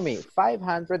say with me,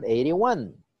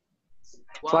 581.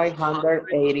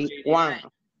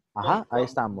 581. Ajá, ahí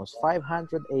estamos,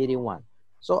 581.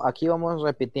 So aquí vamos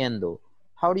repitiendo.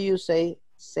 How do you say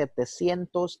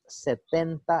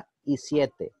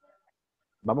 777?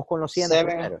 Vamos con los 100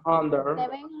 primero.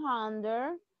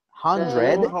 700.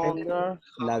 100.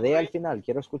 La D al final,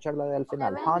 quiero escuchar la D al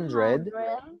final. 100.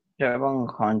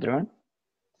 700.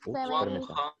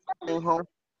 Permiso.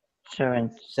 7.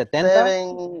 70.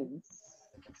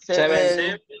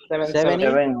 77.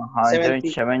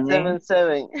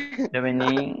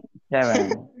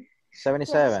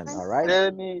 77, all right?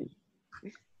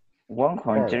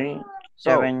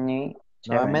 177.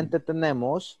 Nuevamente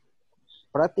tenemos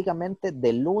prácticamente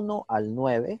del 1 al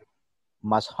 9,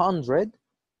 más 100,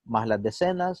 más las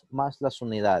decenas, más las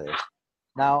unidades.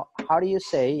 Now, how do you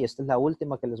say, esta es la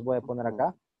última que les voy a poner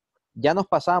acá. Ya nos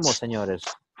pasamos, señores.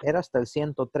 Era hasta el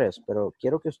 103, pero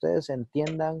quiero que ustedes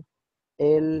entiendan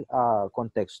el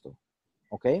contexto.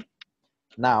 ¿Ok?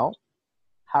 Now,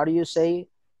 how do you say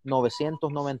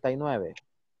 999?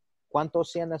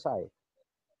 ¿Cuántos cienes hay?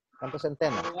 ¿Cuántas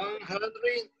centenas?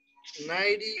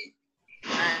 199.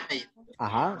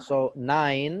 Ajá, so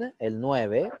 9, el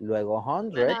 9, luego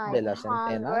 100 de las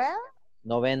centenas,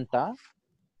 90,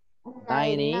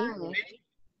 90,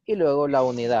 y luego la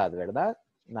unidad, ¿verdad?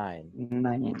 9.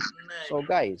 So,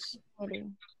 guys,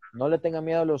 no le tengan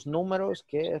miedo a los números,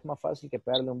 que es más fácil que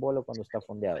pegarle un bolo cuando está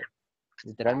fondeado.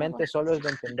 Literalmente solo es de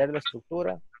entender la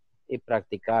estructura y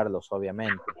practicarlos,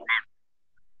 obviamente.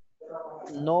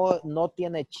 No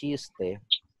tiene chiste,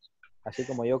 así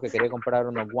como yo que quería comprar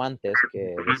unos guantes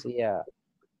que decía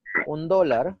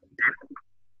 $1,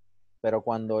 pero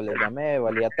cuando le llamé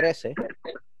valía 13.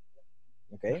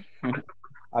 ¿Ok?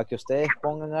 A que ustedes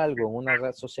pongan algo en una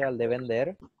red social de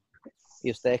vender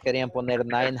y ustedes querían poner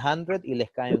 900 y les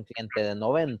cae un cliente de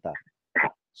 90.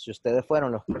 Si ustedes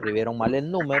fueron los que escribieron mal el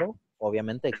número,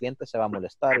 obviamente el cliente se va a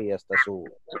molestar y hasta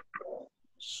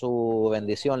su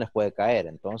bendición les puede caer.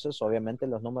 Entonces, obviamente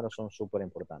los números son súper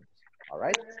importantes. All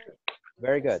right?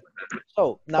 Very good.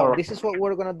 So, now this is what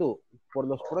we're going to do. Por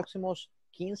los próximos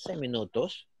 15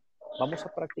 minutos, vamos a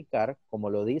practicar, como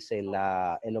lo dice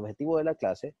el objetivo de la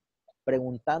clase,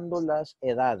 preguntando las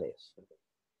edades.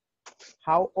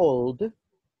 How old,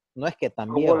 no es que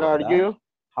tan viejo, How old are you?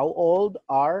 How old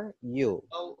are you?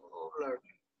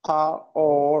 How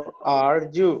old are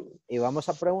you? Y vamos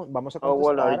a How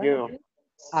old are contestar, you?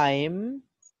 I'm,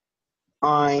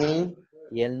 I'm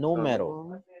y el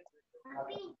número.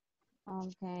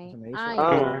 Okay.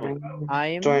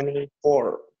 I'm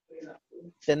 24.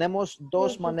 Tenemos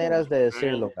dos maneras de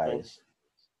decirlo, guys.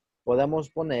 Podemos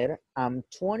poner, I'm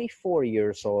 24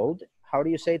 years old. How do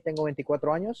you say tengo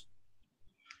 24 años?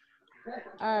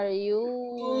 Are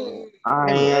you?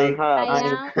 I'm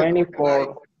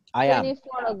 24. I am.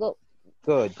 24.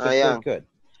 Good. I am.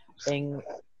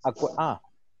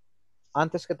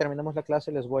 Antes que terminemos la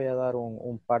clase les voy a dar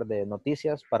un par de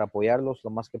noticias para apoyarlos lo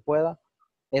más que pueda.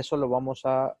 Eso lo vamos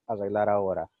a arreglar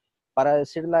ahora. Para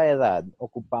decir la edad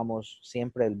ocupamos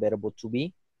siempre el verbo to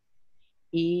be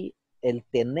y el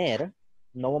tener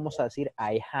no vamos a decir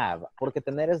I have porque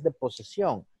tener es de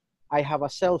posesión. I have a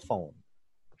cell phone.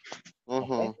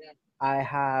 Okay? I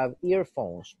have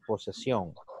earphones,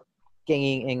 posesión. Que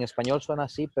en español suena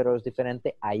así, pero es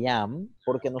diferente. I am,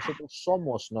 porque nosotros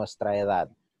somos nuestra edad.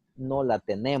 No la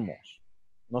tenemos.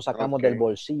 No sacamos del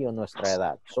bolsillo nuestra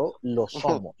edad. So, lo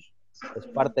somos. Es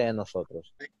parte de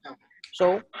nosotros.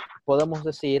 So, podemos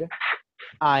decir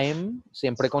I'm,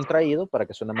 siempre contraído, para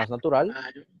que suene más natural.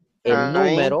 El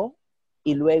número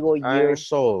y luego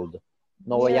years old.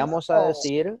 No vayamos a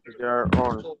decir,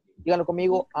 díganlo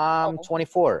conmigo, I'm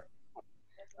 24.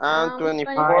 I'm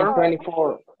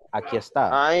 24. Aquí está.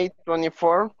 I'm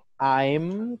 24.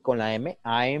 I'm, con la M,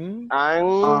 I'm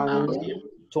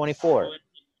 24.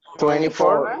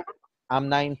 24. I'm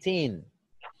 19.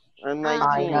 I'm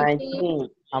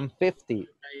 19. I'm 50.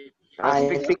 I'm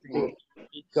 50.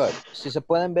 Good. Si se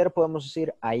pueden ver, podemos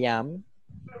decir I am,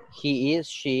 he is,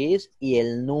 she is, y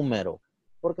el número,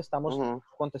 porque estamos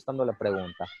contestando la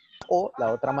pregunta. O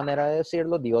la otra manera de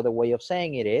decirlo, the other way of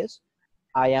saying it is,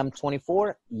 I am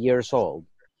 24 years old.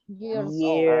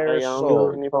 Years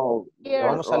old. Lo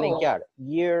vamos a linkear.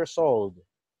 Years old.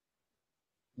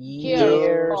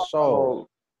 Years old.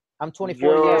 I'm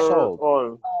 24 years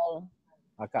old.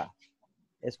 Acá.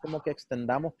 Es como que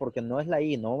extendamos porque no es la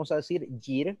I. No vamos a decir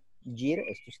year. Year,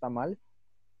 esto está mal.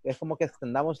 Es como que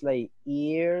extendamos la I.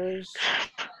 Years.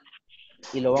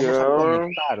 Y lo vamos a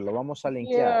conectar. Lo vamos a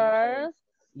linkear.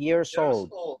 Years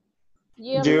old.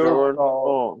 Years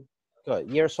old. Good.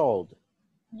 Years old.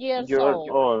 Years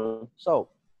old. So,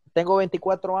 tengo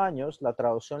 24 años. La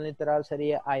traducción literal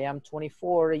sería I am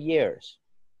 24 years.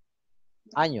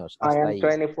 Años. Hasta I am ahí.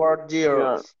 24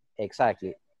 years.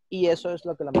 Exactly. Y eso es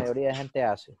lo que la mayoría de gente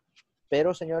hace.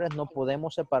 Pero, señores, no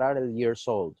podemos separar el years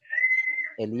old.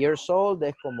 El years old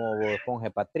es como Esponja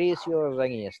Patricio,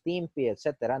 Ren y Stimpy,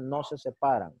 etcétera. No se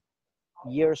separan.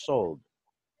 Years old.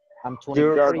 I'm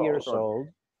 24 years old.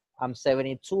 I'm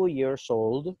 72 years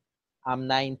old. I'm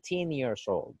 19 years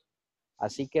old.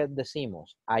 Así que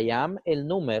decimos I am el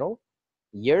número,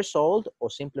 years old o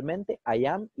simplemente I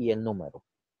am y el número.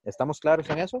 ¿Estamos claros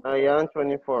en eso? I am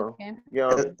 24. Okay.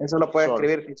 Eso lo puede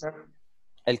escribir, quizás.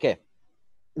 ¿El qué?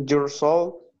 Years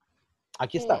old.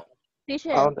 Aquí está.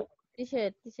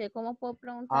 Teacher, teacher, ¿cómo puedo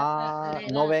preguntar la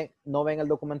edad? ¿No ven el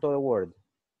documento de Word?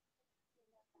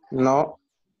 No.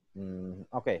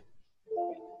 Okay.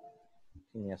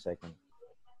 Give me a second.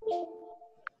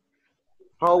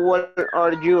 How old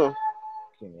are you?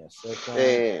 Give me a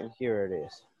second. Here it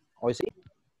is. ¿Hoy sí?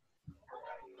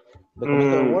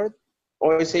 ¿Documento de Word?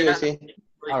 Hoy sí, hoy sí.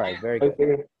 All right, very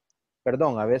good.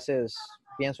 Perdón, a veces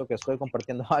pienso que estoy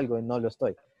compartiendo algo y no lo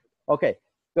estoy. Okay,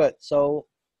 good. So,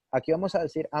 aquí vamos a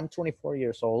decir, I'm 24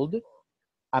 years old.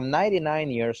 I'm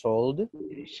 99 years old.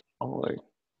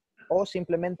 O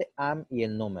simplemente I'm y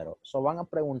el número. So, van a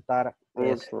preguntar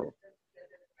esto.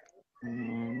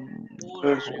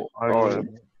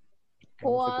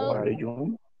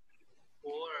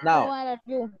 Now,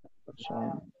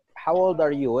 how old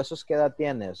are you? ¿Eso es qué edad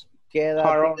tienes? ¿Qué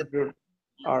edad tienes?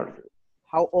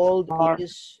 How old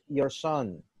is your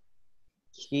son?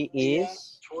 He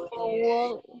is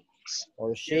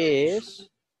or she is.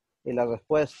 Y la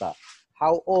respuesta,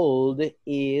 how old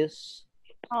is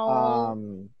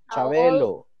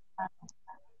Chabelo?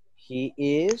 He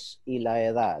is y la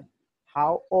edad.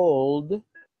 How old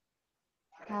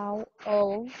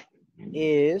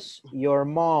is your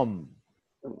mom?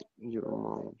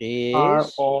 She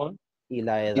is y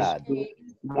la edad.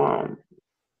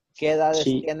 ¿Qué edades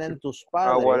tienen tus How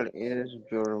padres? old is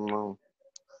your mom?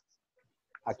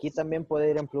 Aquí también puede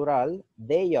ir en plural.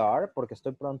 They are, porque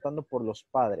estoy preguntando por los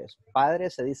padres.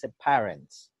 Padres se dice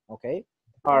parents, ¿ok?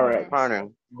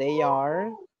 Parent. They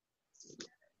are,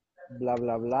 bla,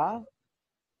 bla, bla,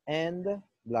 and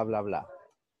bla, bla, bla.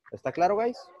 ¿Está claro,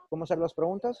 guys? ¿Cómo hacer las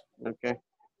preguntas? Okay.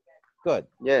 Good.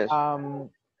 Yes.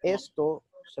 Esto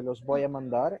se los voy a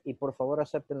mandar y por favor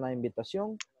acepten la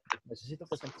invitación. Necesito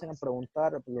que se empiecen a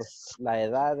preguntar las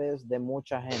edades de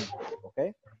mucha gente,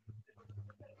 ¿ok?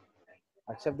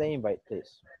 Accept the invite,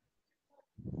 please.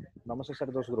 Vamos a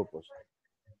hacer 2 grupos.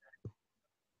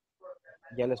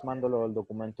 Ya les mando el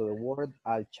documento de Word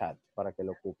al chat para que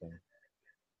lo ocupen.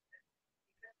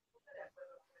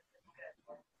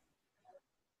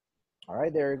 All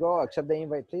right, there you go. Accept the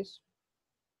invite, please.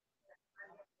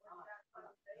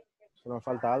 Solo me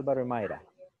falta Álvaro y Mayra.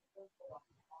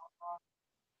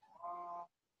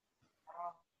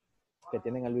 Que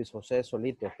tienen a Luis José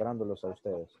solito esperándolos a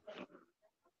ustedes.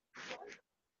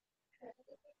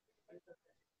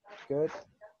 Good.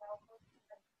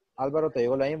 Álvaro, ¿te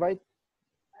llegó la invite?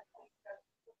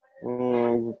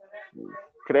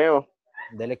 Creo.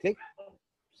 Dele clic.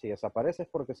 Si desaparece es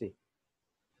porque sí.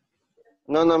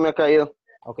 No, no me ha caído.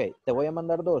 Ok, te voy a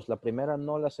mandar 2. La primera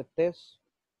no la aceptes.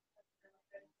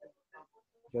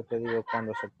 Yo te digo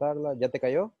cuándo aceptarla. ¿Ya te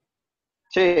cayó?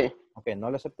 Sí. Ok, no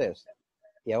la aceptes.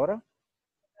 ¿Y ahora?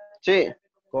 Sí.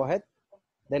 Go ahead.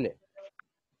 Dele.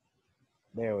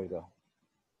 There we go.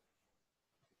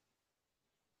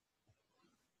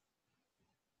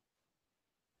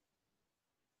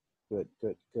 Good,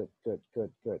 good, good, good,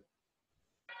 good, good.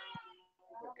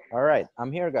 All right,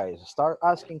 I'm here, guys. Start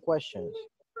asking questions.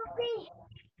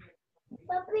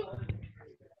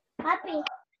 Papi.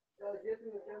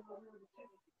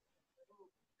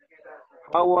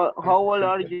 How old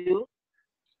are you?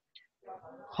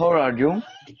 How old are you?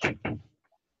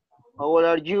 How old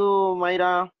are you,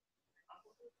 Mayra?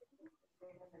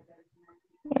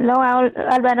 Hello,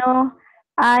 Álvaro.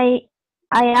 I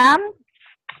am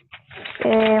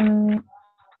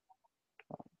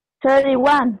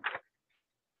 31.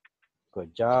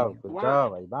 Good job, good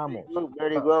job. Ahí vamos.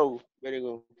 Very good, very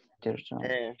good.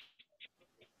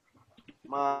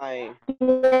 My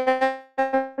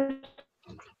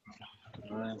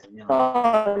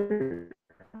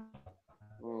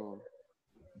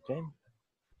Okay.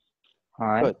 All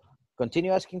right. Good.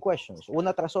 Continue asking questions.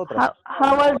 Una tras otra.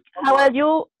 How are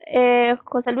you,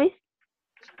 José Luis?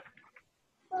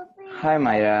 Hi,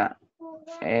 Mayra.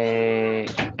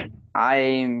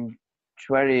 I'm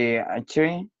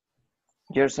 23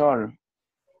 years old.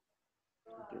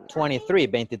 23,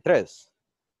 23.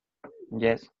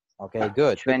 Yes. Okay,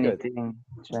 good. 23.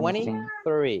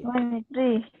 23.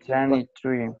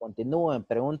 23. Continúen,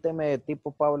 pregúntenme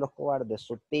tipo Pablo Escobar, de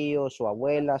su tío, su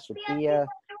abuela, su tía.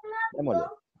 Démosle.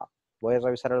 Voy a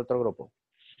revisar el otro grupo.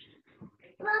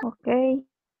 Okay.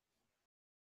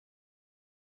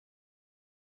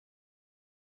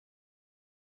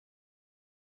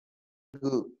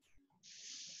 good.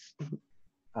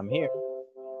 I'm here.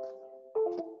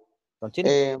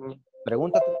 Continue.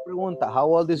 Pregunta.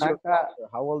 How old is your father?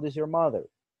 How old is your mother?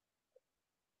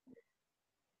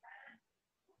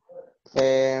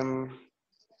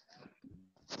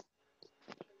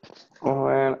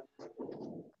 Well,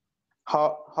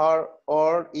 how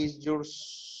old is your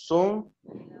son?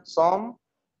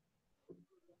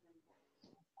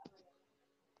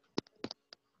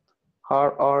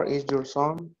 How old is your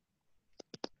son?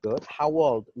 Good. How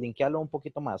old? Linkealo un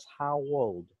poquito más. How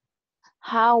old?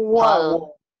 How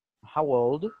old? How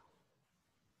old?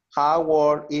 How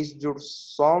old is your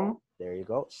son? There you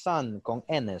go. Son con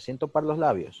N, sin topar los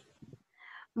labios.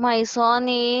 My son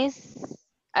is,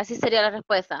 así sería la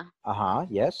respuesta. Ajá,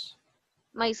 yes.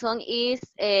 My son is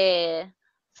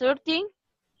 13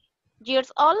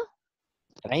 years old.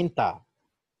 30.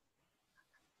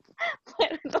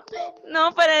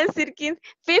 No, para decir 15.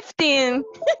 15.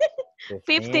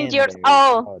 15 years There you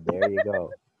old. go, there you go.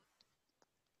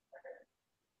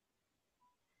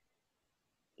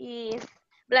 Is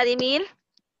Vladimir?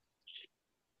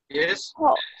 Yes.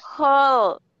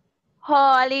 How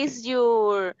old is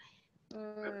your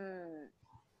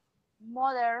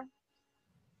mother?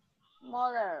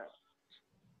 Mother.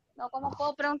 No, ¿cómo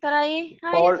puedo preguntar ahí?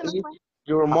 Ay, How ya old se me is fue.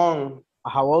 your mom?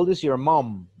 How old is your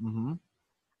mom? Mhm.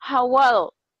 How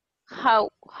old? How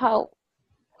old?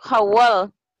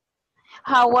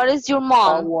 How old is your How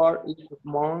mom? old is your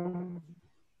mom?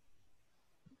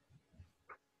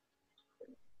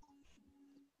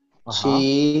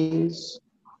 She's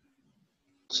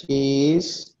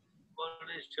What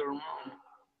is your mom?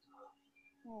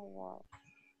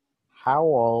 How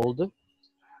old?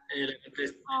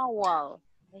 How old?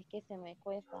 Es que se me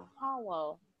cuesta. How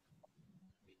old?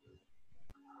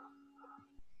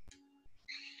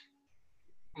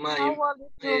 How old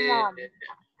is your mom?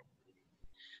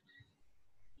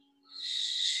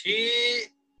 She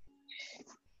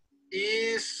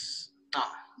is, no,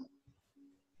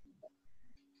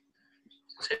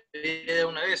 sería de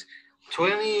una vez,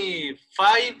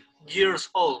 25 years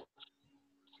old.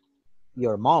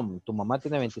 Your mom. Tu mamá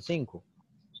tiene 25.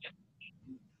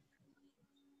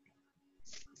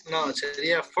 No,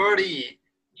 sería 40.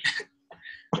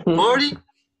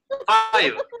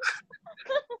 45.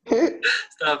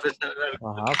 Estaba pensando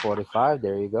algo. Ajá, 45.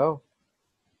 There you go.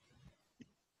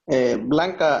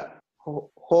 Blanca,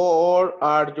 how old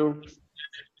are your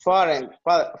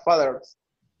fathers?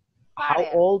 How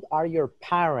old are your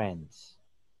parents?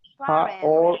 How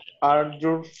old are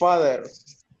your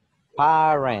fathers?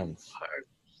 Parents.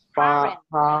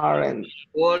 Parents.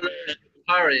 What are your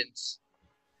parents?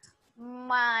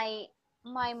 My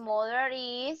mother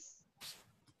is.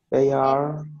 They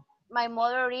are. My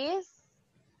mother is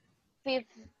five.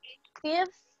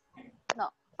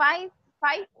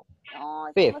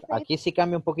 No, Fifth. ¿cómo se dice? Aquí sí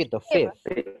cambia un poquito. Fifth.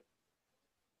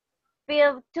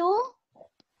 Fifth two.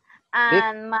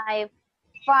 And my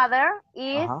father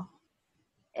is Ajá.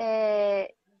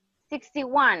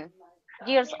 61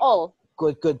 years old.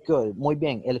 Good, good, good. Muy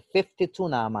bien. El 52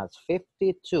 nada más.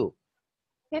 52.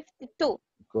 52.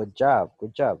 Good job,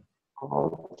 good job.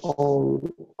 How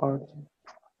old are you?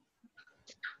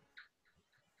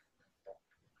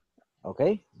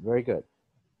 Okay, very good.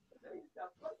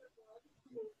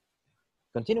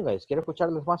 Continue, guys. Quiero escuchar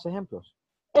los más ejemplos.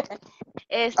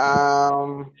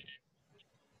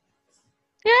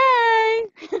 Yay.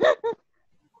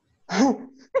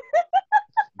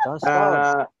 Don't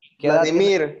stop.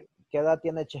 Vladimir. ¿Qué edad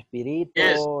tiene Chespirito?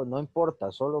 Yes. No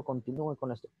importa, solo continúe con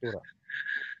la estructura.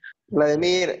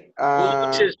 Vladimir.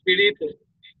 Chespirito.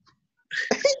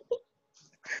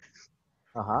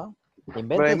 Ajá.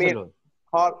 Vladimir. Invéntenselo.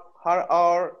 How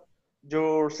are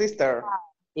your sister?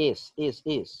 Is. Is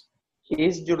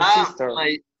your sister?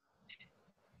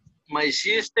 My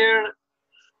sister,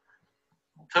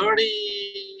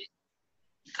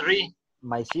 33.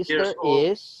 My sister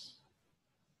is.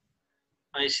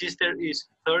 My sister is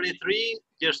 33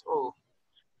 years old.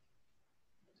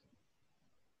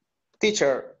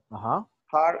 Teacher. Ajá.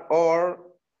 How old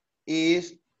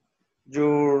is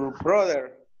your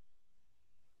brother?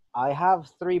 I have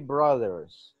 3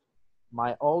 brothers.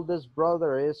 My oldest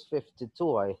brother is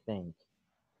 52, I think.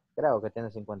 Creo que tiene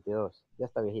 52. Ya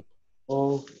está viejito.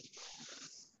 Oh.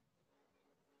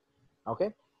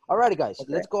 Okay. Alrighty, guys.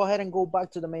 Okay. Let's go ahead and go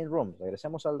back to the main room.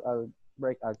 Regresemos al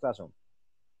classroom.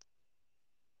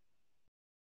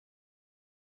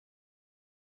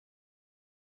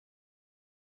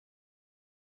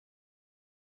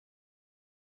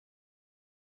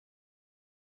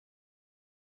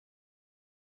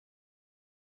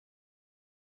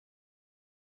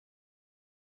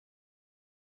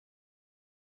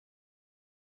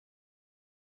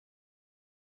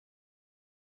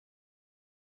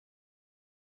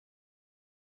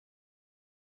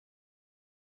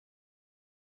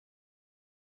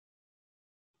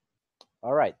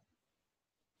 All right.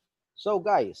 So,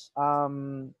 guys,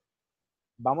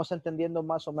 vamos entendiendo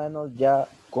más o menos ya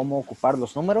cómo ocupar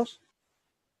los números.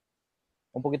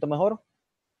 Un poquito mejor.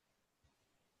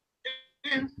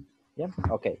 Yeah?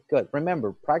 Okay, good.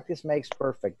 Remember, practice makes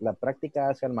perfect. La práctica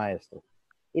hace al maestro.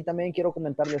 Y también quiero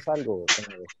comentarles algo,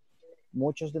 señores.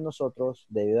 Muchos de nosotros,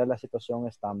 debido a la situación,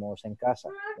 estamos en casa.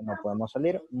 No podemos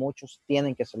salir. Muchos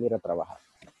tienen que salir a trabajar.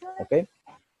 ¿Ok?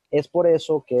 Es por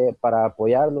eso que para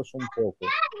apoyarlos un poco,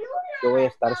 yo voy a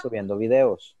estar subiendo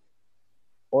videos.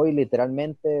 Hoy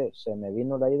literalmente se me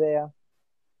vino la idea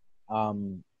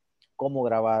cómo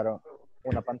grabar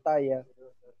una pantalla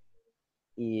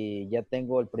y ya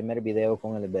tengo el primer video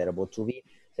con el verbo to be.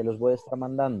 Se los voy a estar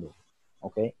mandando.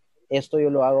 ¿Ok? Esto yo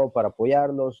lo hago para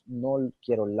apoyarlos. No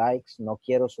quiero likes, no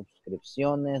quiero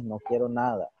suscripciones, no quiero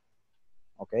nada.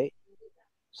 ¿Ok?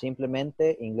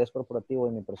 Simplemente Inglés Corporativo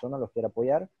y mi persona los quiero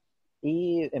apoyar.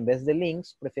 Y en vez de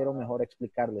links, prefiero mejor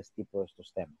explicarles tipo de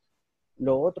estos temas.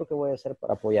 Lo otro que voy a hacer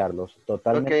para apoyarlos,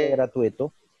 totalmente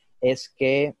gratuito, es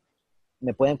que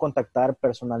me pueden contactar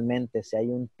personalmente si hay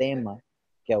un tema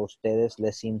que a ustedes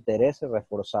les interese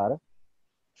reforzar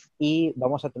y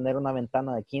vamos a tener una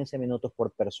ventana de 15 minutos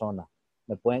por persona.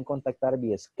 Me pueden contactar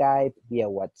vía Skype, vía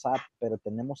WhatsApp, pero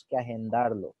tenemos que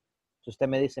agendarlo. Si usted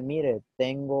me dice, mire,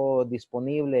 tengo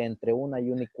disponible entre 1 y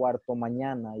 1:15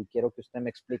 mañana y quiero que usted me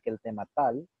explique el tema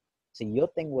tal, si yo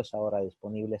tengo esa hora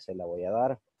disponible, se la voy a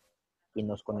dar. Y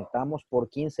nos conectamos por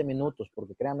 15 minutos,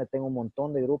 porque créanme, tengo un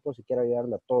montón de grupos y quiero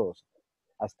ayudarle a todos.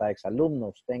 Hasta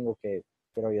exalumnos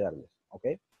quiero ayudarles, ¿ok?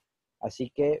 Así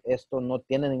que esto no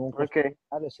tiene ningún costo,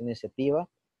 es iniciativa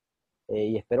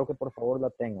y espero que por favor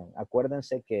la tengan.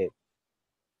 Acuérdense que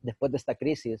después de esta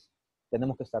crisis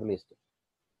tenemos que estar listos,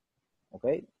 ¿ok?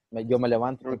 Yo me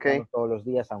levanto temprano todos los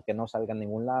días, aunque no salga a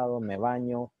ningún lado, me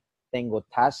baño, tengo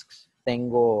tasks,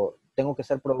 tengo que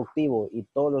ser productivo y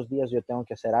todos los días yo tengo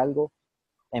que hacer algo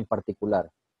en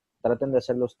particular. Traten de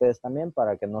hacerlo ustedes también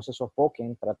para que no se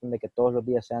sofoquen, traten de que todos los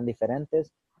días sean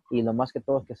diferentes y lo más que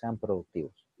todo es que sean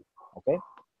productivos. ¿Ok?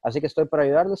 Así que estoy para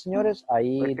ayudarles, señores.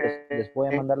 Ahí les voy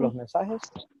a mandar los mensajes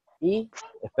y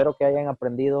espero que hayan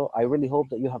aprendido. I really hope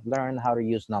that you have learned how to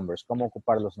use numbers, cómo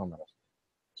ocupar los números.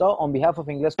 So, on behalf of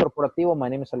Inglés Corporativo, my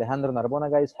name is Alejandro Narbona,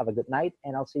 guys. Have a good night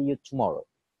and I'll see you tomorrow.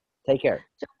 Take care.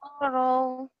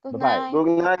 Tomorrow. Good Bye-bye. night.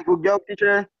 Good night. Good job,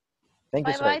 teacher. Thank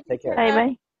you, sir. Bye-bye, Take care. teacher. Bye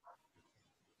bye.